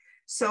boring.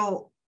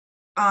 So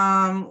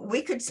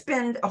we could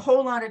spend a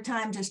whole lot of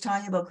time just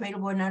talking about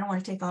Cradleboard, and I don't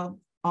want to take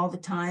all the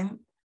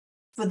time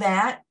for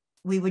that.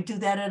 We would do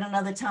that at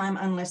another time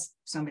unless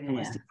somebody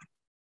wants to.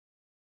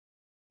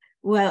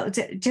 Well,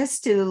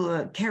 just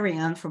to carry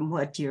on from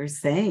what you're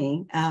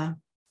saying,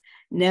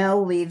 now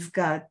we've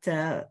got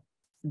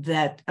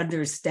that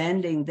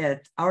understanding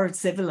that our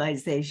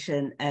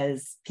civilization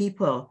as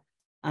people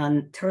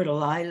on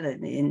Turtle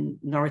Island in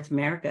North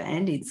America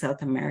and in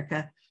South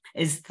America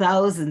is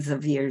thousands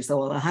of years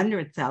old,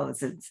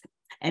 100,000.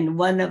 And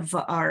one of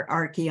our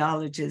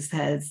archaeologists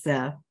has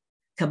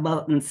come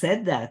out and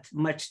said that,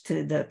 much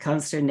to the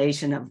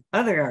consternation of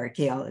other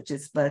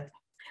archaeologists. But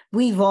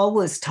we've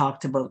always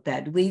talked about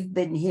that. We've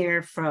been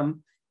here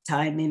from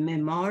time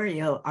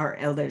immemorial, our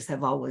elders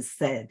have always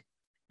said,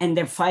 and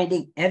they're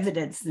finding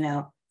evidence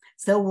now.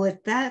 So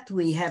with that,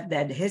 we have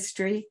that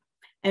history,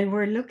 and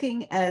we're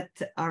looking at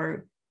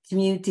our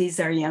communities,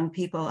 our young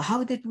people.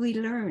 How did we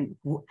learn?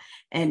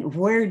 And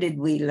where did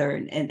we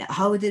learn? And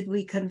how did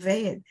we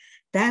convey it?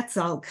 That's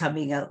all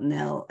coming out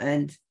now.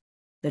 And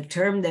the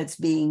term that's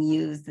being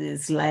used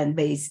is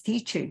land-based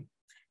teaching.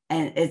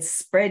 And it's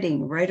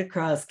spreading right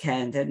across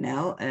Canada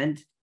now.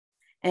 And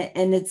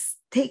it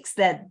takes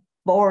that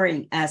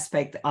boring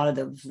aspect out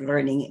of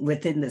learning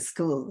within the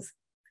schools.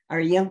 Our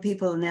young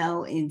people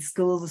now in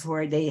schools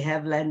where they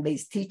have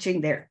land-based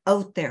teaching, they're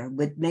out there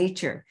with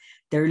nature.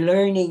 They're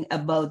learning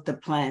about the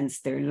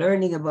plants. They're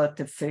learning about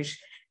the fish,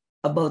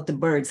 about the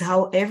birds,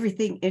 how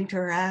everything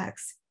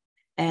interacts.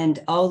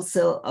 And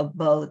also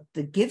about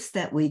the gifts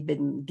that we've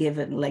been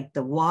given, like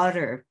the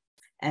water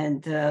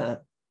and the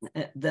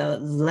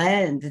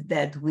land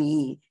that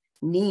we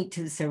need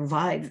to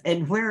survive,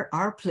 and where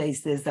our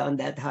place is on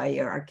that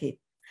hierarchy.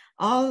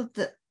 All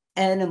the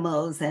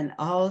animals and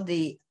all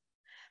the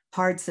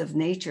parts of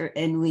nature,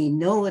 and we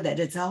know that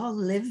it's all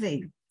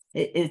living.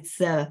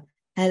 It's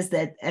has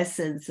that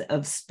essence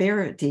of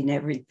spirit in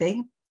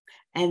everything.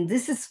 And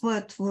this is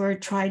what we're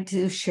trying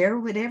to share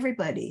with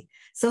everybody,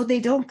 so they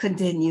don't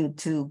continue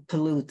to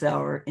pollute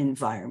our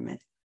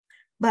environment.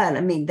 But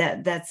I mean,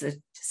 that's a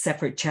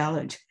separate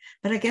challenge.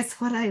 But I guess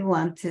what I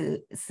want to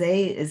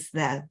say is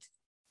that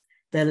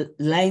the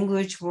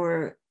language,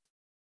 we're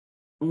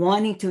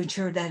wanting to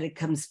ensure that it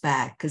comes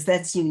back, because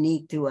that's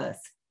unique to us.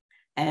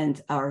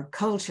 And our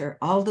culture,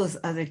 all those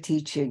other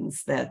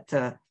teachings that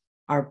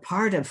are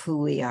part of who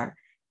we are,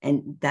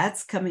 and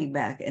that's coming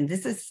back. And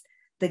this is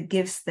the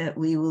gifts that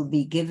we will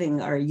be giving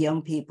our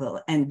young people,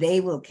 and they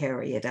will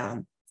carry it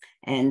on.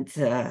 And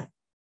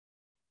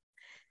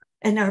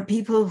our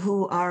people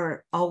who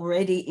are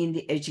already in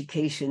the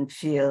education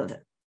field,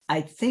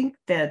 I think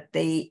that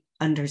they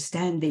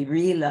understand, they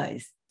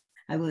realize.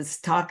 I was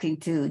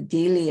talking to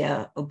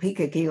Delia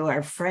Opikakio,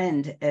 our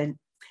friend, and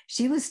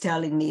she was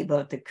telling me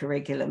about the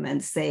curriculum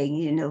and saying,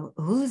 you know,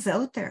 who's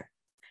out there,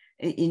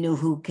 you know,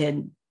 who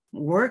can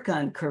work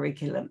on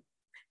curriculum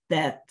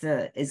that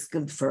is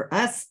good for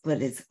us,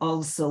 but it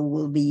also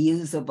will be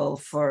usable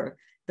for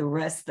the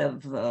rest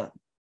of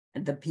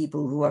the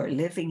people who are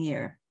living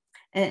here.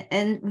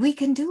 And we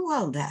can do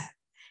all that.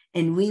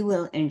 And we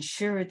will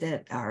ensure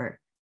that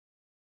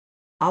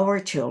our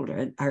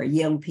children, our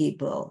young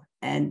people,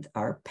 and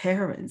our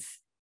parents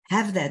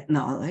have that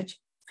knowledge.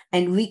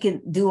 And we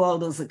can do all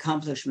those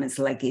accomplishments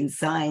like in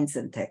science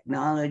and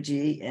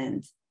technology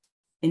and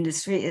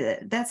industry.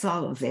 That's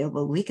all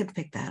available. We can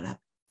pick that up.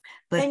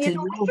 But to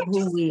know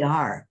who we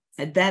are,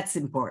 that's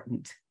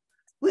important.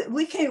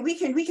 We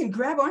can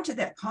grab onto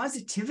that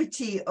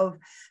positivity of,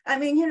 I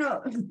mean, you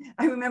know,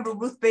 I remember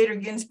Ruth Bader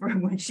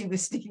Ginsburg when she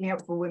was sticking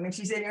up for women.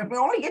 She said, if we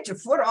only get your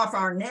foot off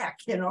our neck,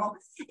 you know,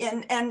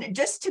 and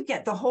just to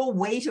get the whole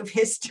weight of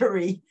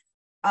history,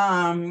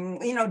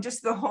 you know,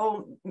 just the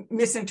whole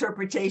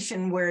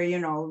misinterpretation where, you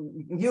know,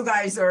 you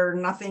guys are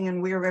nothing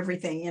and we're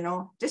everything, you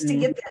know, just to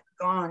get that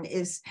gone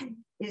is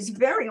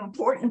very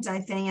important, I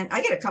think. And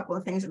I get a couple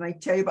of things that I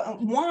tell you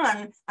about.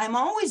 One, I'm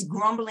always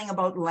grumbling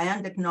about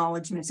land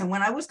acknowledgements. And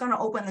when I was going to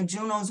open the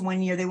Junos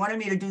one year, they wanted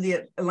me to do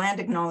the land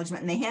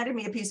acknowledgement, and they handed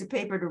me a piece of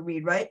paper to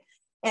read, right?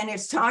 And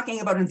it's talking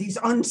about these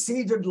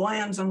unceded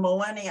lands and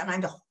millennia. And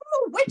I'm like,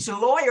 oh, which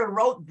lawyer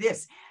wrote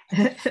this?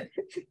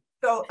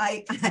 So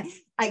I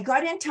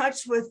got in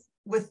touch with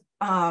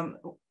the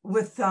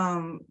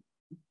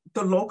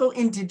local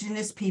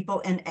Indigenous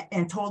people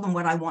and told them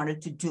what I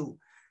wanted to do.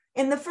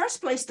 In the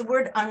first place, the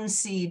word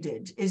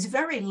unceded is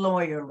very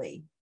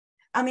lawyerly.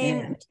 I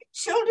mean,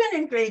 children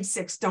in grade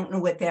 6 don't know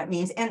what that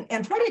means.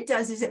 And what it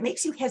does is it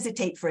makes you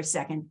hesitate for a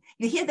second.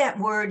 You hear that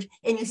word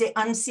and you say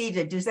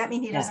unceded. Does that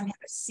mean he doesn't have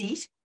a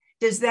seat?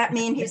 Does that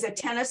mean he's a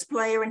tennis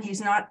player and he's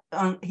not,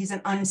 he's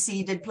an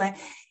unceded player?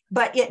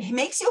 but it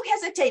makes you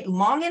hesitate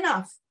long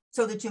enough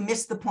so that you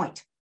miss the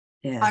point.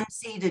 Yeah.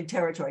 Unceded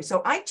territory.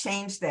 So I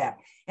changed that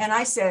and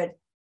I said,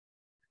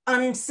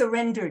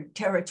 unsurrendered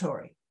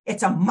territory.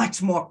 It's a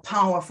much more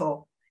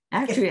powerful.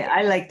 Actually,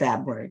 I like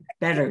that word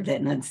better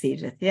than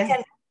unceded. Yeah.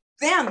 And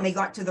then they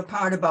got to the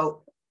part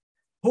about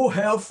who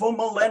have for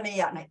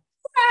millennia. And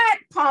that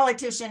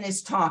politician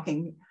is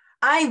talking.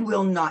 I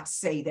will not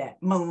say that,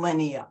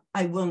 millennia.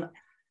 I will not.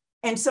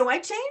 And so I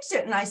changed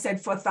it and I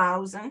said for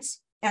thousands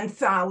and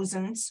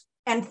thousands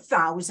and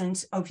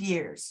thousands of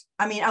years.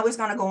 I mean, I was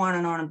going to go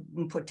on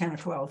and put 10 or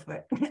 12,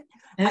 but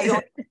I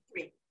only did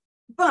 3.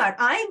 But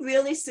I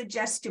really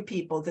suggest to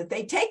people that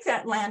they take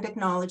that land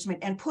acknowledgement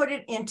and put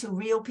it into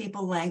real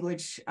people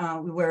language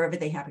wherever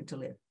they happen to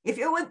live. If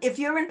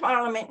you're in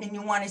Parliament and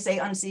you want to say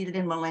unceded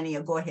in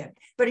millennia, go ahead.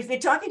 But if you're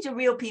talking to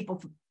real people,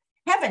 for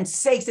heaven's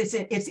sakes,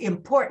 it's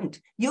important.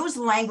 Use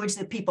language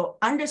that people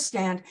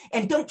understand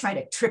and don't try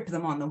to trip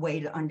them on the way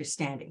to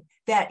understanding.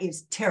 That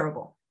is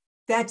terrible.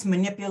 That's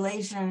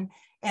manipulation.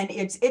 And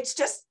it's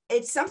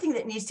something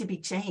that needs to be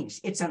changed.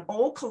 It's an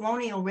old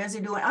colonial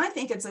residue. And I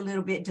think it's a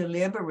little bit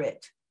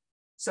deliberate.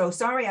 So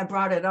sorry I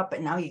brought it up,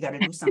 but now you got to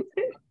do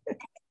something.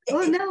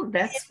 Oh, no,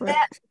 that's what.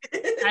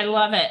 I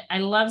love it. I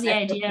love the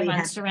idea of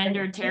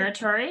unsurrendered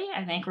territory.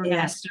 I think we're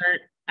going to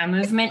start a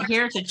movement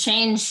here to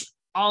change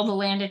all the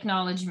land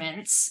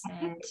acknowledgements.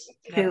 And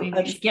maybe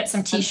we should get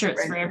some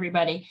t-shirts for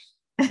everybody.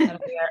 That'll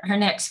be our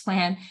next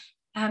plan.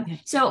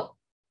 So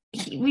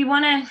we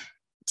want to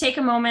take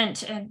a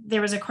moment.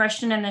 There was a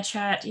question in the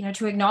chat,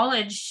 to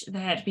acknowledge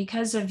that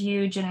because of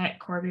you, Jeannette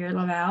Corbiere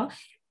Lavell,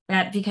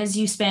 that because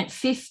you spent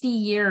 50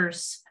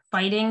 years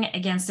fighting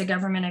against the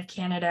government of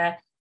Canada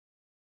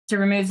to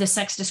remove the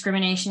Sex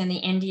Discrimination in the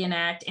Indian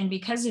Act, and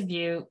because of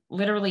you,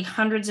 literally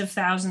hundreds of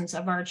thousands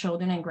of our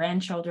children and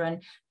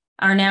grandchildren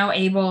are now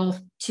able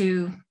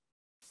to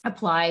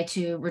apply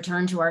to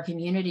return to our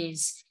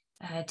communities,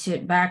 to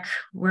back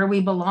where we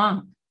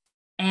belong.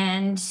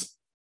 And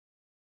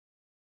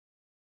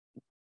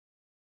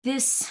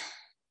this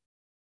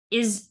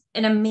is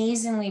an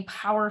amazingly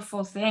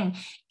powerful thing.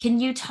 Can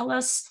you tell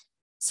us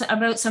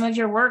about some of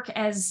your work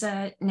as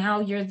now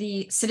you're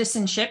the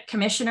Citizenship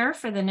Commissioner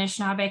for the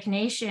Anishinaabe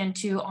Nation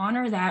to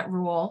honor that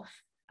role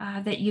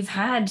that you've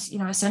had,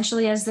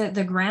 essentially as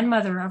the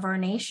grandmother of our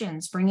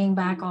nations, bringing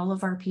back all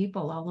of our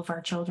people, all of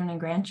our children and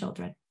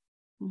grandchildren?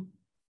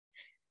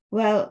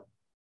 Well,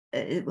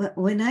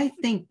 when I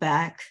think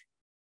back,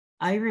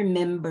 I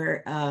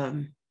remember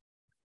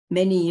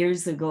many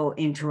years ago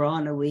in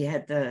Toronto, we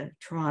had the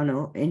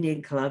Toronto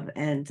Indian Club,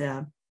 and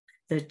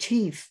the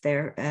chief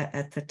there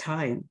at the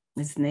time,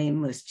 his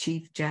name was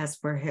Chief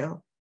Jasper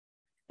Hill.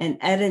 And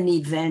at an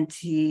event,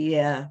 he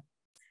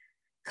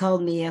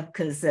called me up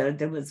because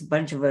there was a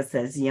bunch of us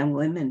as young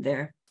women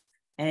there.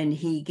 And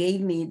he gave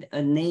me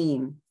a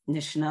name,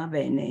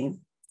 Anishinaabe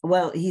name.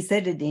 Well, he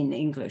said it in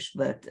English,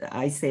 but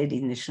I say it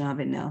in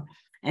Anishinaabe now.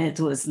 And it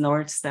was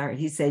North Star.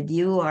 He said,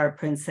 "You are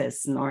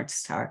Princess North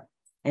Star."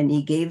 And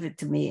he gave it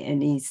to me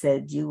and he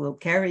said, "You will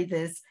carry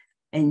this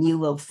and you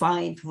will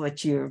find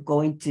what you're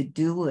going to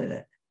do with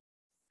it."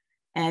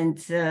 And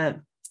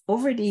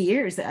over the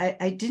years,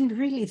 I didn't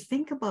really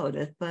think about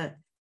it. But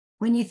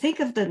when you think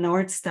of the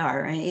North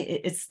Star,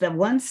 it's the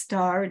one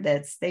star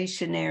that's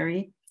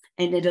stationary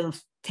and it'll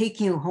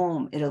take you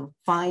home. It'll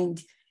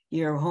find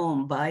your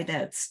home by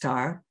that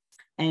star.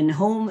 And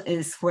home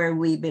is where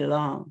we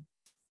belong.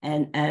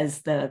 And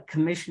as the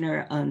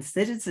Commissioner on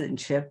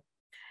Citizenship,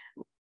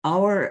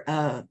 our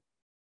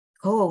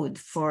code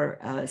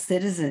for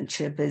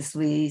citizenship is,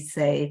 we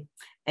say,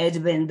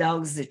 Nihewan,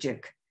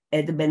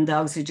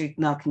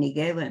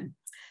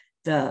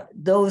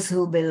 those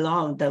who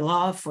belong, the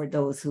law for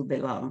those who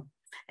belong.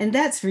 And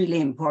that's really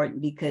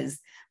important because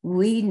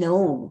we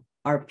know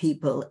our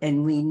people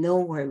and we know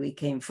where we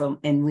came from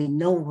and we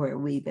know where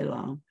we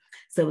belong.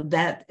 So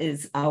that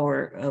is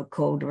our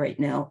code right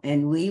now.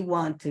 And we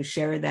want to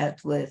share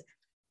that with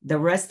the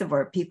rest of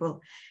our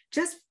people,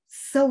 just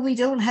so we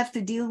don't have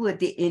to deal with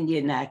the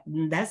Indian Act.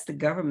 And that's the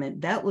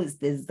government that was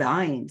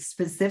designed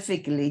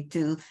specifically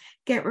to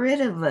get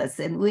rid of us.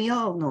 And we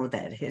all know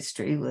that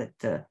history with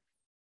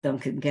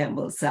Duncan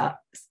Campbell Scott,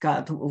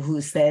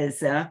 who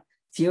says,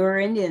 fewer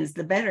Indians,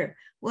 the better.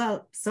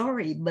 Well,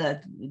 sorry,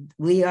 but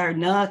we are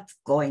not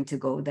going to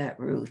go that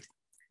route.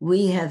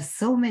 We have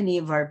so many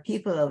of our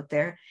people out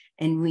there,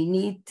 and we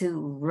need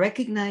to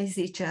recognize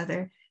each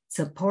other,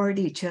 support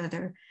each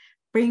other,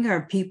 bring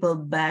our people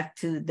back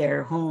to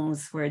their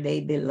homes where they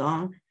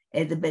belong,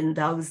 or the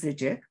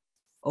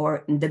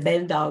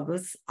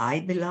Bendagus, I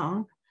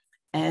belong,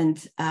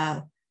 and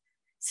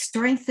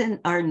strengthen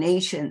our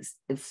nations.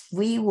 If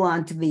we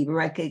want to be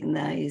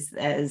recognized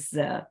as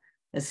a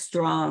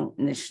strong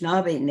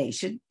Anishinaabe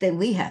nation, then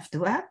we have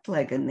to act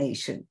like a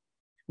nation.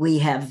 We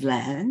have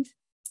land,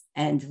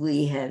 and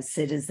we have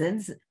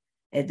citizens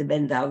at the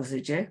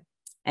Bendagus,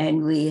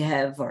 and we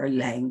have our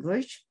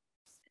language,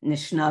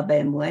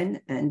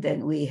 Anishinaabe, and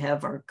then we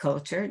have our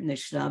culture,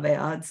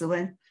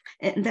 Anishinaabe,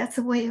 and that's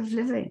a way of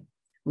living.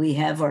 We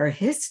have our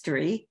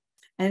history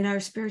and our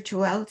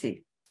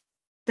spirituality.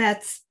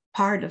 That's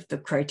part of the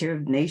criteria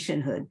of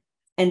nationhood.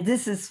 And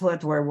this is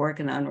what we're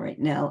working on right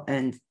now.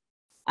 And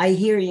I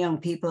hear young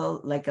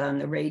people like on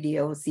the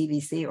radio,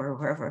 CBC or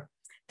wherever,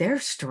 they're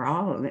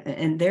strong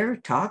and they're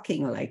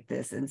talking like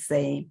this and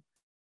saying,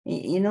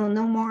 you know,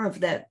 no more of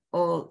that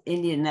old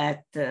Indian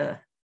Act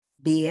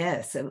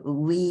BS.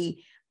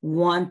 We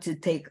want to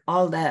take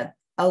all that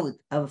out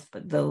of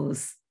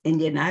those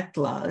Indian Act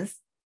laws.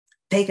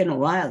 Taken a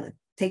while. It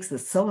takes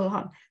us so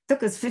long. It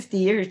took us 50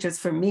 years just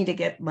for me to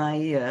get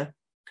my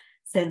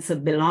sense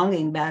of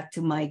belonging back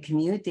to my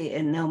community.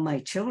 And now my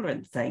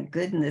children, thank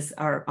goodness,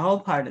 are all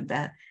part of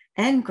that,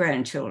 and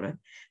grandchildren,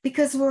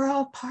 because we're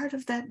all part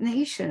of that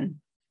nation.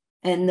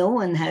 And no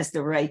one has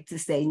the right to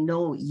say,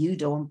 no, you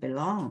don't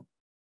belong.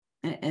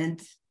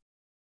 And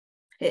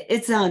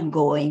it's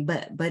ongoing,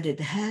 but it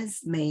has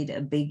made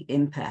a big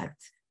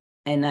impact.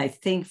 And I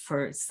think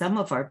for some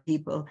of our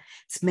people,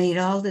 it's made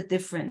all the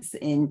difference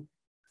in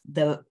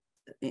the,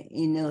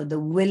 you know, the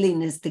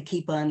willingness to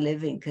keep on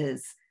living,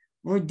 because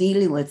we're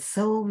dealing with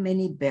so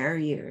many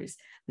barriers.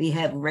 We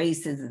have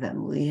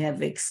racism, we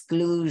have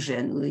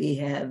exclusion, we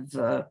have,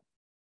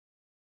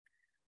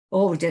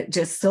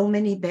 just so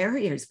many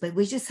barriers, but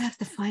we just have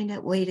to find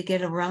a way to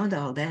get around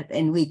all that.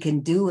 And we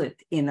can do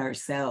it in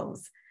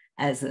ourselves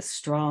as a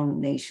strong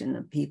nation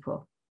of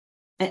people.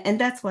 And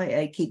that's why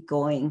I keep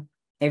going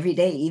every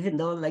day, even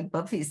though, like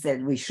Buffy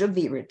said, we should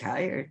be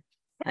retired.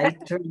 I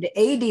turned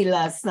 80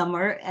 last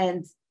summer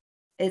and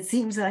it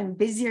seems I'm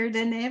busier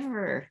than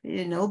ever,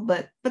 you know,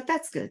 but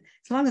that's good.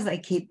 As long as I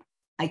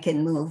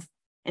can move.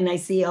 And I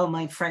see all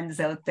my friends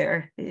out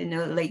there, you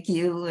know, like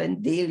you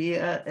and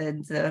Delia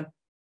and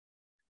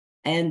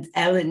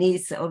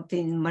Alanis out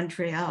in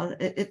Montreal.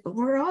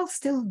 We're all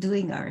still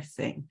doing our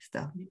thing.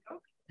 So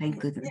thank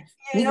goodness.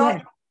 You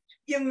know,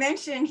 you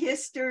mentioned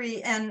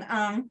history, and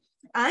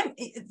I'm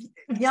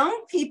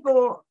young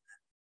people,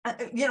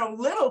 you know,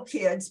 little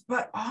kids,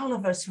 but all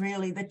of us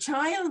really, the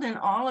child in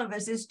all of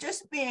us is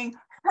just being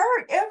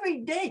hurt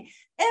every day.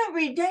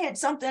 Every day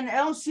it's something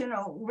else, you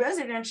know,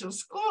 residential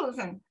schools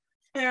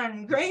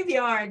and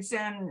graveyards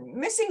and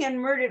missing and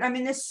murdered. I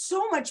mean, there's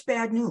so much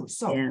bad news.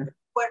 So yeah.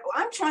 What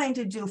I'm trying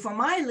to do for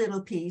my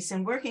little piece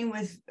and working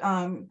with,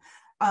 you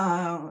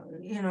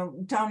know,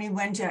 Tony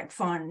Wenjack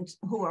Fund,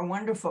 who are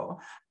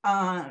wonderful.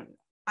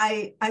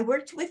 I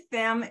worked with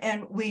them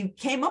and we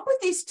came up with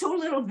these 2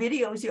 little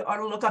videos you ought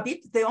to look up.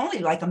 They're only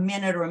like a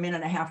minute or a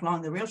minute and a half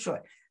long. They're real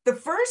short. The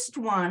first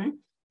one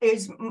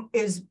is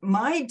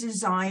my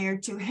desire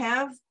to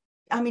have,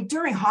 I mean,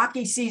 during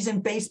hockey season,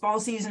 baseball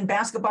season,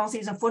 basketball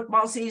season,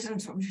 football season,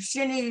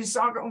 shinny,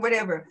 soccer,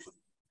 whatever,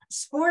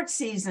 sports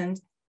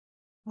seasons,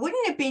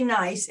 wouldn't it be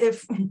nice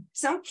if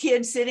some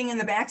kid sitting in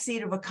the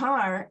backseat of a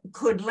car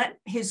could let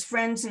his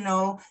friends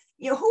know,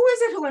 you know, who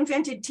is it who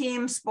invented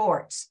team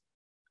sports?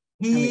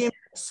 Team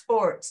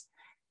sports.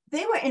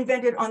 They were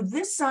invented on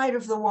this side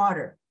of the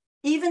water.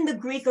 Even the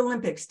Greek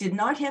Olympics did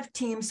not have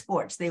team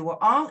sports. They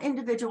were all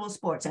individual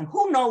sports. And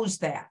who knows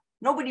that?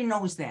 Nobody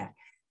knows that.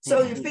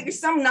 So you figure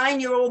some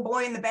 9-year-old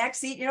boy in the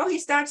backseat, you know, he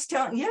starts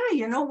telling, yeah,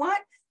 you know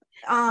what?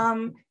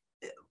 On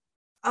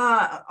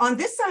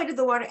this side of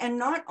the water, and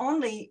not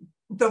only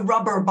the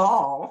rubber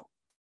ball.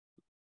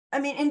 I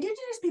mean,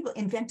 Indigenous people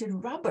invented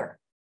rubber.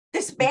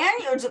 The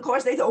Spaniards, of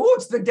course, they thought, oh,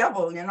 it's the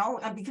devil, you know,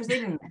 because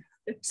they didn't.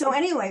 So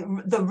anyway,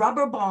 the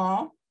rubber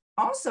ball,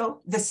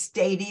 also the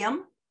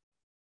stadium.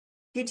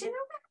 Did you know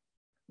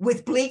that?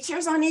 With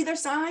bleachers on either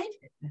side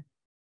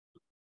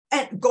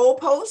and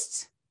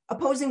goalposts,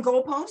 opposing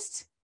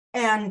goalposts,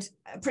 and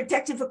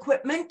protective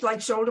equipment like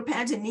shoulder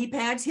pads and knee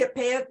pads, hip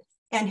pads,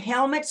 and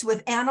helmets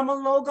with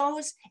animal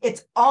logos.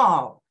 It's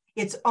all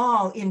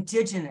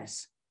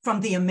Indigenous from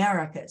the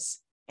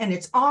Americas, and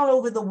it's all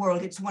over the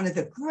world. It's one of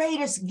the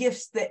greatest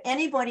gifts that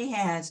anybody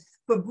has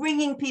for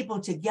bringing people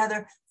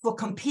together, for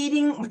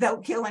competing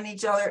without killing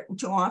each other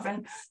too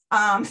often,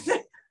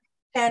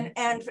 and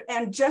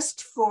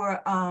just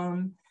for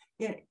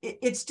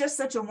it's just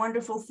such a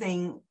wonderful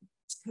thing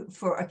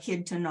for a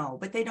kid to know,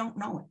 but they don't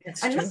know it.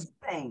 Another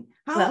thing,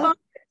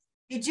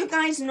 did you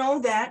guys know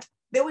that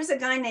there was a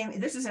guy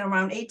named, this is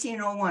around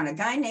 1801, a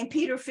guy named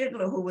Peter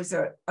Fiddler, who was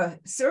a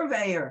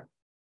surveyor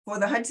for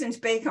the Hudson's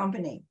Bay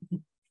Company.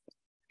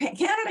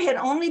 Canada had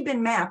only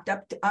been mapped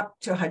up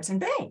to Hudson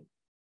Bay.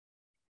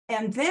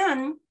 And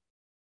then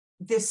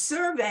this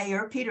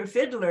surveyor, Peter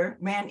Fiddler,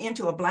 ran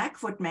into a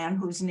Blackfoot man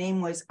whose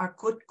name was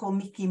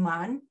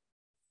Akutkomikiman.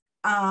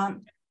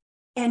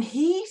 And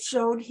he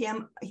showed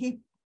him,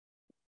 he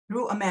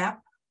drew a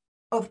map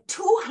of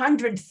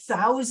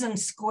 200,000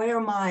 square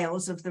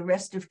miles of the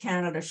rest of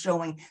Canada,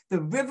 showing the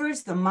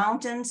rivers, the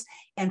mountains,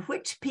 and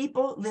which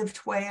people lived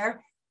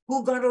where,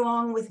 who got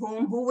along with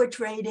whom, who were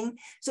trading.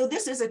 So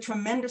this is a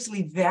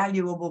tremendously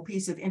valuable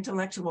piece of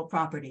intellectual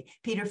property.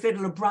 Peter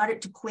Fiddler brought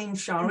it to Queen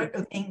Charlotte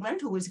of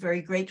England, who was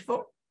very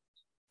grateful.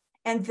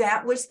 And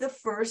that was the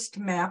first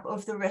map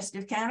of the rest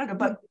of Canada.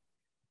 But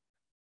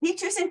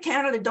teachers in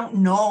Canada don't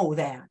know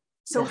that.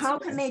 So how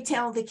can they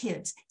tell the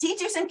kids?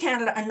 Teachers in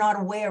Canada are not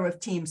aware of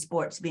team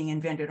sports being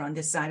invented on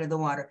this side of the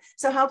water.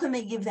 So how can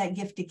they give that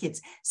gift to kids?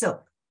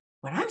 So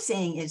what I'm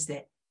saying is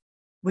that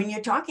when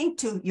you're talking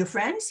to your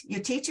friends,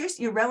 your teachers,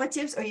 your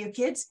relatives, or your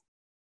kids,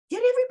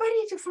 get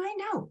everybody to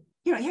find out.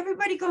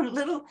 Everybody go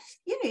little,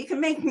 you can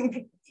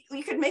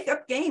make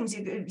up games,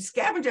 you could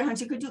scavenger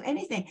hunts, you could do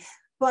anything.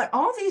 But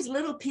all these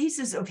little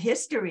pieces of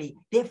history,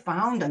 they're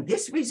found on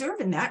this reserve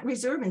and that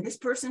reserve and this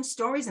person's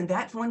stories and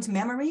that one's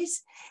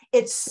memories.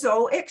 It's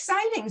so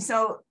exciting.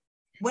 So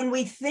when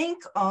we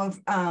think of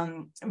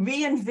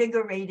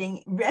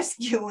reinvigorating,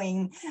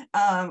 rescuing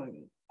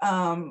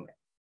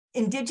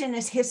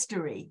Indigenous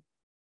history,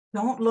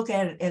 don't look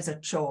at it as a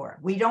chore.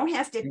 We don't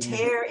have to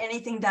tear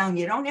anything down.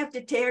 You don't have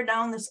to tear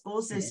down the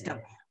school system.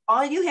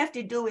 All you have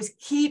to do is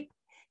keep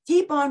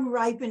on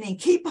ripening,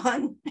 keep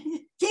on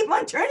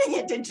turning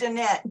into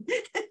Jeannette.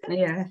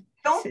 Yeah.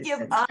 Don't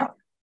give up.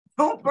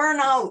 Don't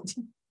burn out.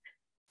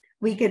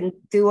 We can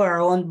do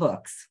our own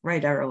books,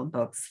 write our own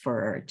books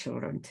for our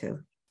children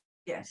too.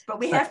 Yes, but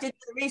we have to do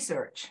the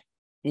research.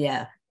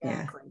 Yeah.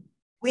 Exactly.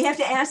 We have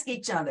to ask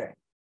each other,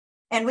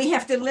 and we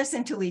have to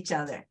listen to each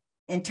other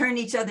and turn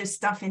each other's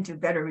stuff into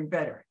better and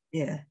better.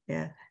 Yeah.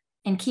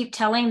 And keep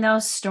telling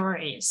those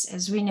stories,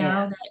 as we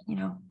know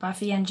that,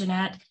 Buffy and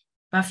Jeannette.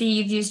 Buffy,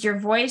 you've used your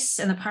voice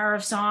and the power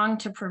of song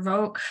to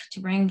provoke, to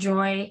bring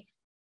joy.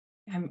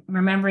 I'm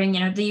remembering,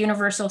 the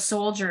Universal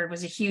Soldier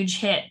was a huge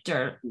hit,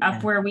 or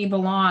Up Where We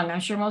Belong.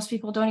 I'm sure most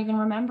people don't even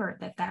remember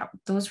that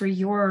those were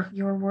your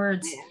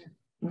words.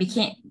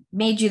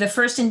 Made you the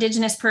first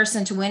Indigenous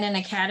person to win an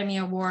Academy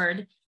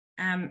Award.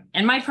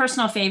 And my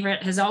personal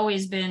favorite has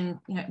always been,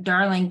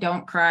 Darling,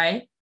 Don't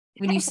Cry.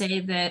 When you say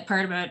that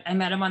part about I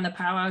met him on the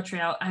powwow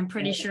trail, I'm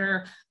pretty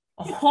sure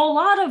a whole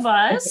lot of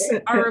us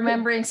are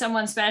remembering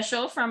someone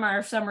special from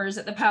our summers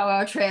at the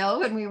powwow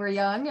trail when we were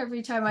young,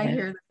 every time I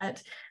hear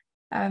that.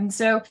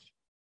 So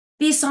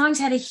these songs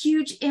had a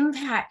huge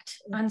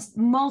impact on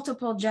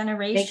multiple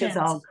generations. Make us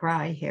all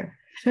cry here.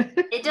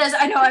 It does.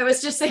 I know. I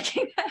was just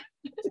thinking that.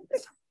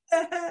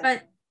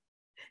 But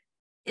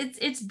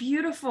it's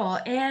beautiful.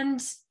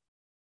 And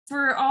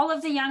for all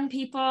of the young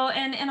people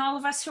and all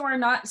of us who are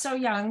not so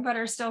young but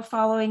are still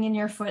following in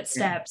your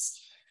footsteps,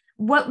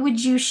 what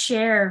would you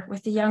share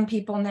with the young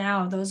people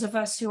now, those of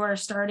us who are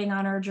starting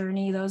on our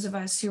journey, those of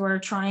us who are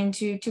trying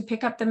to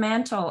pick up the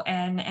mantle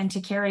and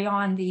to carry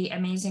on the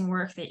amazing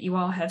work that you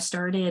all have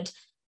started?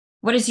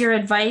 What is your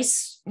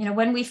advice,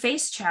 when we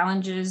face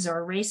challenges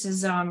or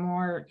racism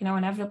or,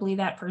 inevitably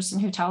that person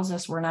who tells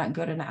us we're not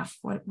good enough?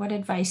 What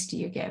advice do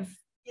you give?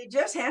 You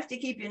just have to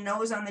keep your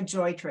nose on the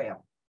joy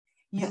trail.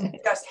 You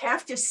just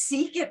have to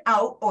seek it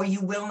out, or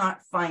you will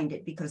not find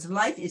it, because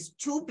life is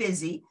too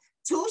busy,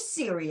 too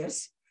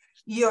serious.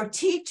 Your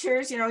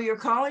teachers, your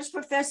college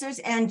professors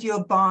and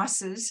your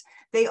bosses,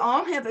 they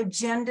all have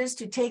agendas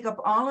to take up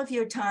all of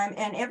your time,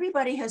 and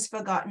everybody has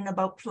forgotten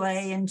about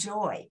play and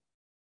joy.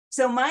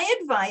 So my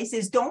advice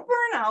is don't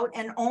burn out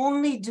and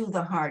only do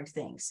the hard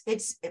things.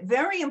 It's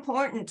very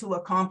important to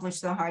accomplish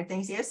the hard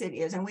things. Yes, it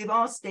is. And we've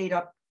all stayed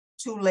up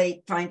too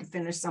late trying to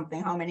finish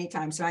something, how many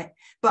times, right?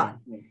 But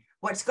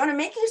what's going to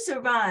make you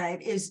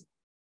survive is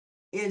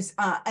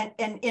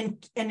an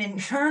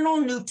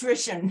internal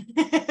nutrition.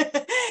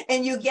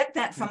 And you get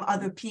that from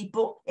other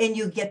people, and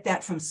you get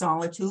that from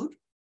solitude.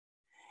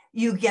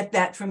 You get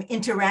that from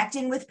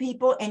interacting with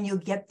people, and you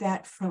get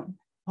that from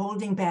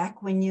holding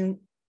back when you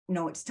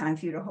know it's time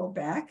for you to hold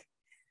back.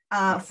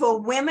 For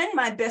women,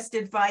 my best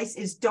advice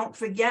is don't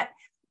forget,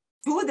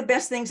 two of the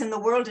best things in the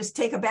world is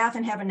take a bath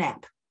and have a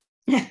nap.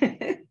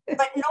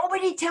 But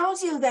nobody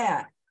tells you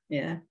that.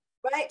 Yeah.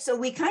 Right. So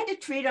we kind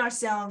of treat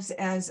ourselves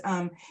as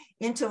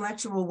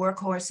intellectual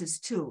workhorses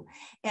too.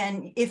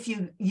 And if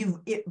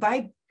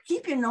by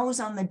keep your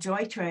nose on the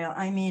joy trail,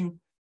 I mean,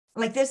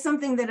 like there's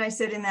something that I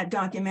said in that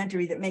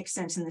documentary that makes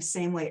sense in the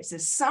same way. It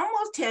says, some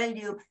will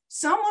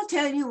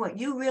tell you what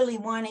you really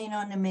want ain't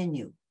on the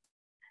menu.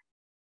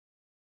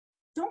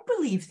 Don't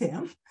believe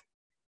them.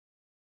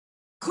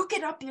 Cook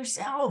it up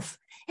yourself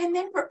and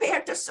then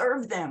prepare to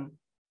serve them.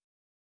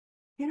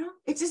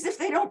 It's as if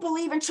they don't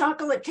believe in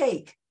chocolate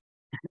cake.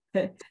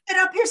 Cook it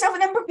up yourself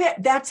and then prepare.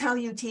 That's how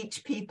you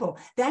teach people.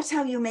 That's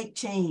how you make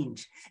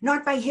change,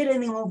 not by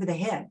hitting them over the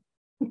head.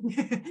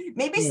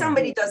 Maybe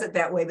somebody does it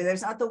that way, but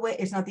that's not the way.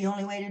 It's not the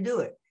only way to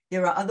do it.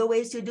 There are other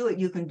ways to do it.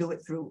 You can do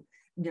it through,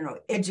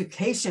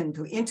 education,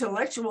 through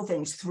intellectual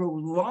things,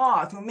 through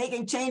law, through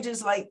making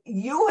changes like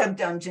you have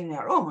done,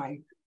 Jeannette. Oh my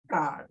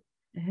God.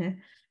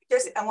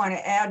 Just, I want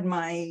to add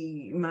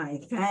my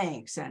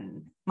thanks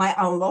and my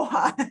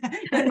aloha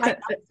and my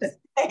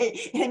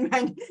and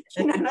my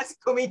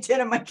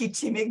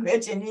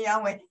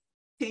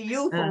to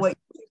you for what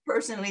you've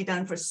personally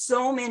done for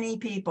so many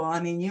people. I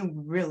mean, you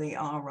really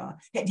are.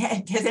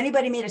 Has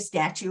anybody made a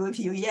statue of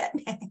you yet?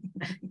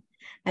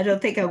 I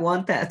don't think I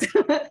want that.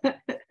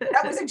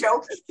 That was a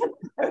joke.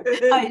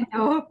 I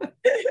know,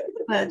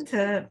 but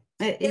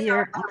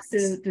you're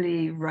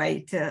absolutely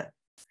right.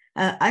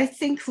 I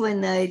think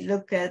when I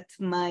look at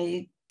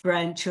my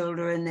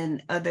grandchildren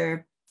and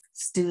other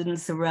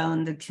students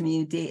around the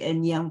community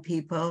and young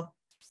people,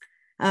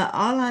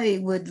 All I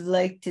would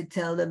like to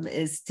tell them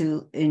is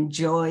to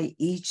enjoy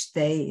each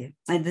day.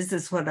 And this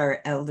is what our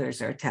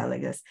elders are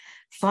telling us.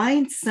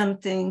 Find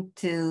something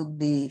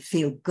to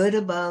feel good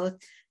about,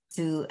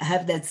 to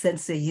have that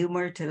sense of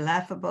humor, to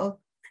laugh about.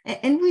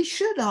 And we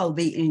should all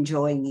be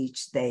enjoying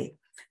each day.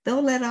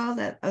 Don't let all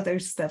that other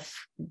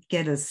stuff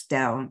get us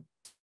down.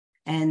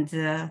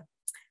 And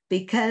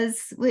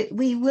because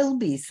we will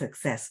be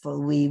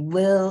successful, we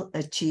will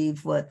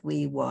achieve what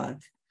we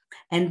want.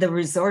 And the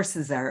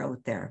resources are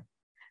out there.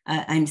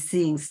 I'm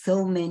seeing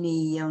so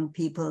many young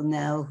people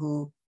now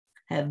who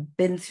have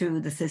been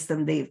through the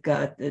system.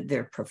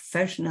 They're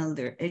professional,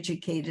 they're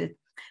educated,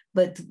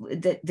 but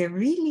they're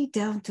really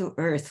down to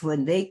earth.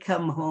 When they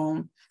come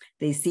home,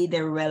 they see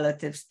their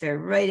relatives, they're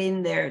right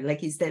in there.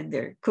 Like you said,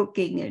 they're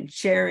cooking and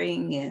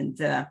sharing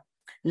and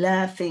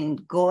laughing,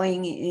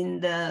 going in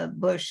the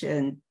bush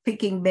and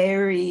picking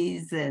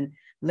berries and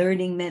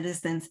learning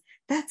medicines.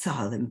 That's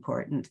all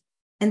important.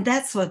 And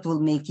that's what will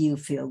make you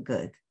feel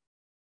good.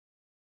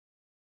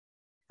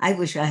 I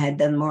wish I had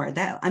done more of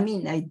that. I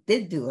mean, I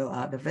did do a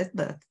lot of it,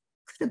 but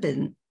could have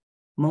been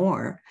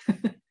more.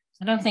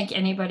 I don't think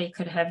anybody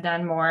could have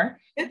done more.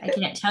 I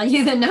can't tell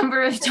you the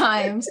number of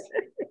times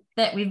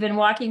that we've been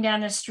walking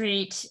down the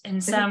street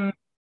and some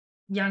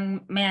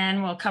young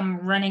man will come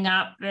running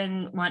up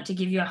and want to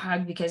give you a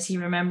hug because he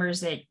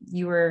remembers that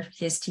you were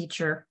his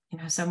teacher,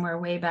 somewhere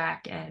way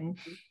back, and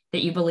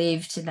that you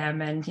believed to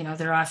them, and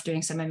they're off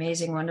doing some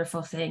amazing,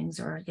 wonderful things,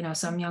 or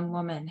some young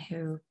woman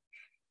who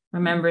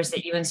remembers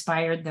that you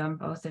inspired them,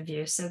 both of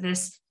you. So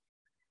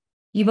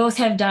you both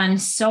have done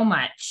so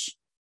much.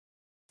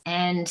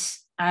 And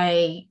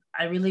I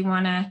really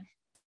want to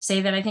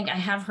say that I think I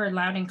have heard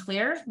loud and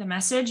clear the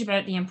message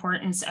about the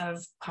importance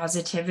of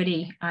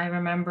positivity. I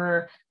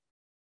remember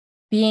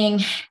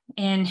being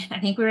I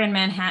think we were in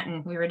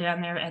Manhattan. We were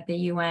down there at the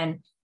UN,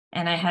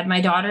 and I had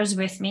my daughters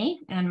with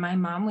me and my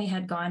mom. We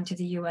had gone to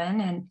the UN,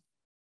 and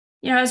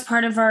as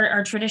part of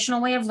our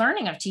traditional way of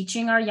learning, of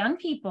teaching our young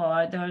people,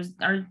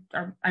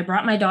 I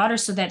brought my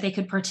daughters so that they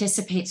could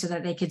participate, so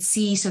that they could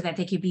see, so that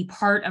they could be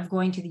part of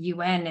going to the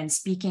UN and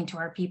speaking to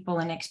our people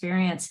and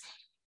experience.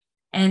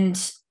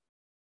 And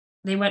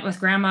they went with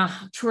Grandma,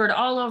 toured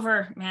all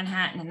over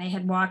Manhattan, and they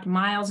had walked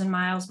miles and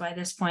miles by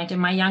this point. And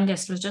my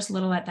youngest was just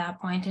little at that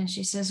point, and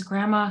she says,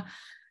 "Grandma,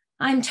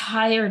 I'm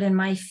tired and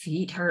my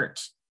feet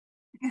hurt."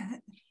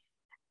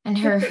 And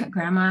her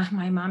grandma,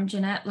 my mom,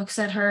 Jeannette, looks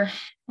at her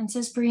and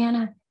says,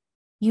 "Brianna,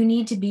 you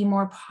need to be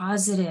more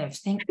positive.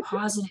 Think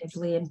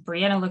positively." And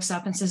Brianna looks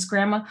up and says,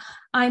 "Grandma,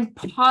 I'm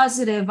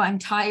positive. I'm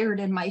tired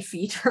and my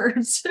feet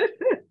hurt."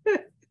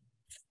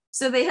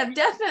 So they have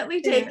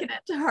definitely taken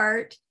it to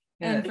heart.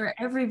 Yeah. And for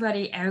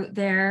everybody out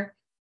there,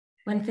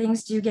 when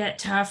things do get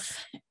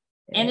tough,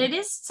 and it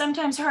is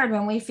sometimes hard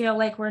when we feel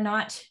like we're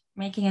not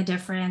making a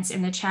difference.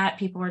 In the chat,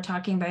 people were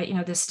talking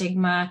about, the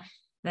stigma,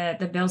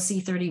 the Bill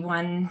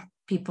C-31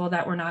 people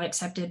that were not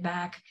accepted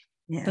back.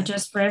 Yeah. But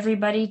just for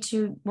everybody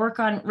to work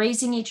on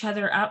raising each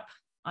other up,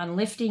 on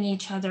lifting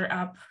each other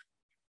up,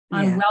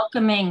 on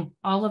welcoming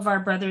all of our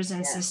brothers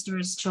and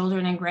sisters,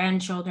 children and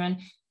grandchildren,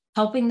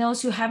 helping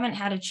those who haven't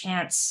had a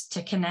chance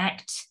to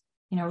connect,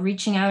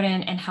 reaching out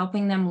and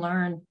helping them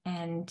learn,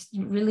 and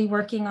really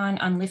working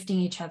on lifting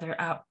each other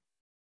up.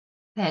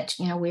 That,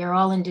 we are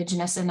all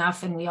Indigenous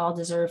enough, and we all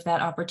deserve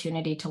that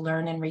opportunity to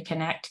learn and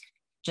reconnect.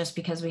 Just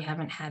because we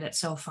haven't had it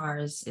so far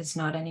is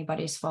not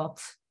anybody's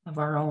fault, of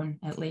our own,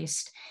 at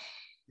least.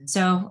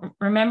 So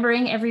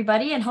remembering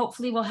everybody, and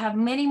hopefully we'll have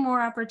many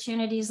more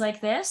opportunities like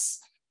this.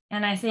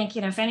 And I think,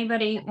 if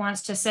anybody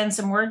wants to send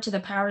some word to the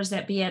powers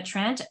that be at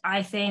Trent,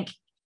 I think,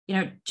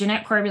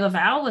 Jeannette Corbiere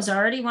Lavell was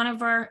already one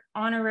of our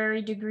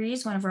honorary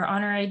degrees, one of our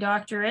honorary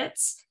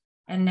doctorates.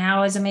 And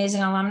now, as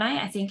amazing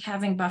alumni, I think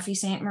having Buffy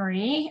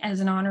Sainte-Marie as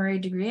an honorary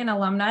degree and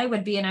alumni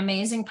would be an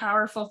amazing,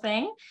 powerful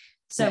thing.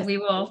 So we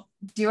will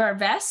do our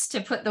best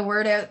to put the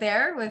word out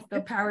there with the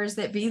powers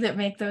that be that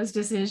make those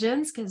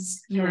decisions,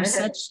 because you are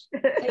such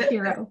a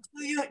hero.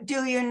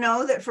 Do you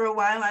know that for a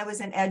while I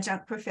was an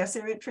adjunct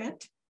professor at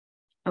Trent?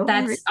 Oh,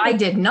 I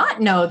did not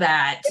know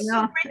that.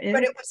 No,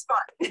 but it was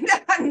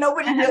fun.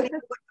 Nobody really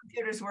knew what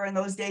computers were in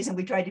those days, and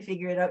we tried to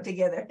figure it out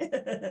together.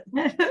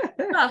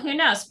 Well, who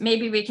knows?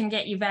 Maybe we can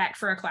get you back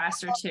for a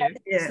class or two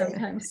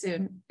sometime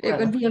soon. It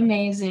would be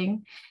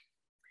amazing.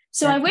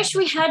 So I wish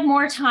we had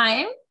more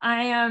time.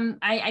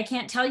 I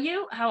can't tell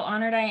you how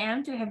honored I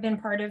am to have been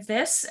part of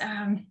this.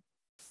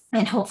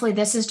 And hopefully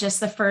this is just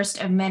the first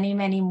of many,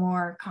 many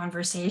more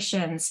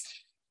conversations.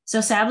 So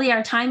sadly,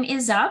 our time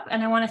is up,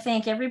 and I want to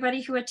thank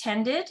everybody who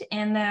attended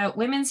in the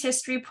Women's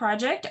History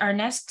Project. Our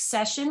next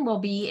session will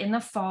be in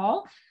the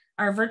fall.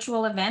 Our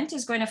virtual event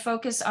is going to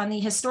focus on the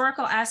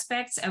historical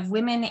aspects of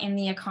women in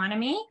the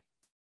economy.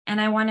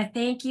 And I want to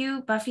thank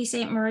you, Buffy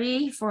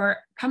Sainte-Marie, for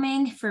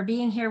coming, for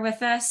being here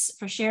with us,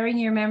 for sharing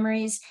your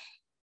memories,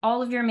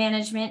 all of your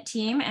management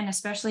team, and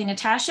especially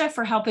Natasha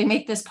for helping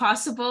make this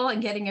possible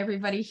and getting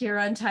everybody here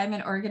on time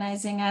and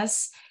organizing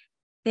us.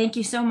 Thank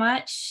you so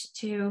much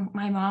to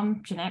my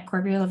mom, Jeannette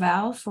Corbiere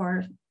Lavell,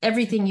 for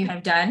everything you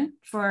have done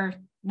for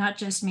not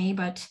just me,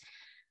 but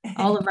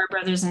all of our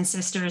brothers and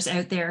sisters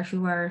out there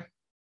who are,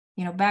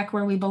 back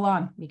where we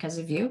belong because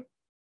of you.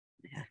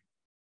 Yeah.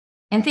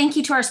 And thank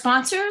you to our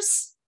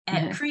sponsors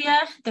at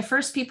CREA, the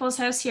First People's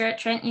House here at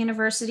Trent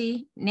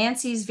University,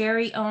 Nancy's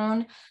very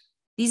own.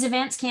 These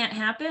events can't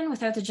happen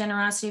without the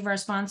generosity of our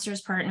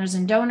sponsors, partners,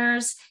 and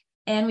donors.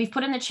 And we've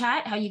put in the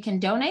chat how you can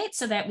donate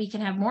so that we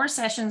can have more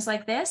sessions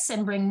like this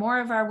and bring more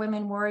of our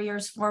women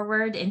warriors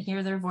forward and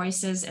hear their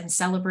voices and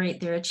celebrate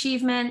their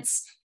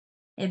achievements.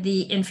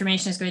 The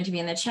information is going to be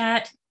in the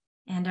chat.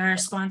 And our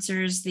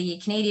sponsors, the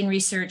Canadian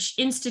Research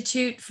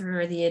Institute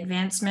for the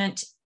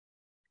Advancement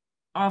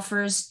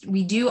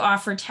we do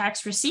offer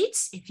tax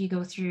receipts if you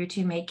go through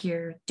to make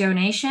your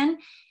donation.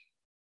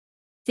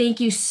 Thank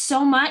you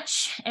so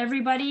much,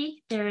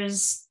 everybody.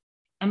 There's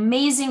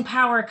amazing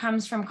power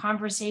comes from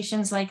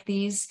conversations like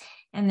these.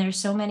 And there's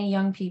so many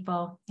young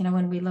people,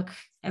 when we look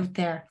out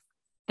there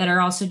that are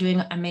also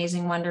doing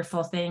amazing,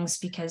 wonderful things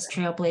because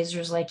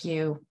trailblazers like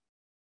you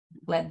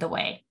led the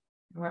way.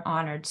 We're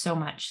honored so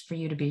much for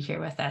you to be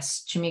here with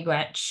us.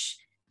 Chimigwech.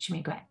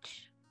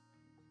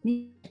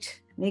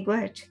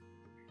 Miigwech.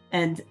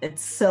 And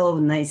it's so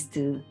nice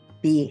to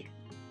be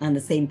on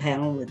the same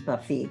panel with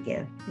Buffy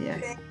again.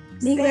 Yeah.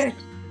 Miigwech.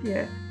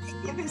 Yeah.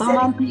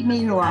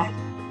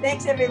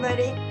 Thanks,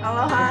 everybody.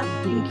 Aloha.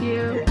 Thank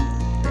you.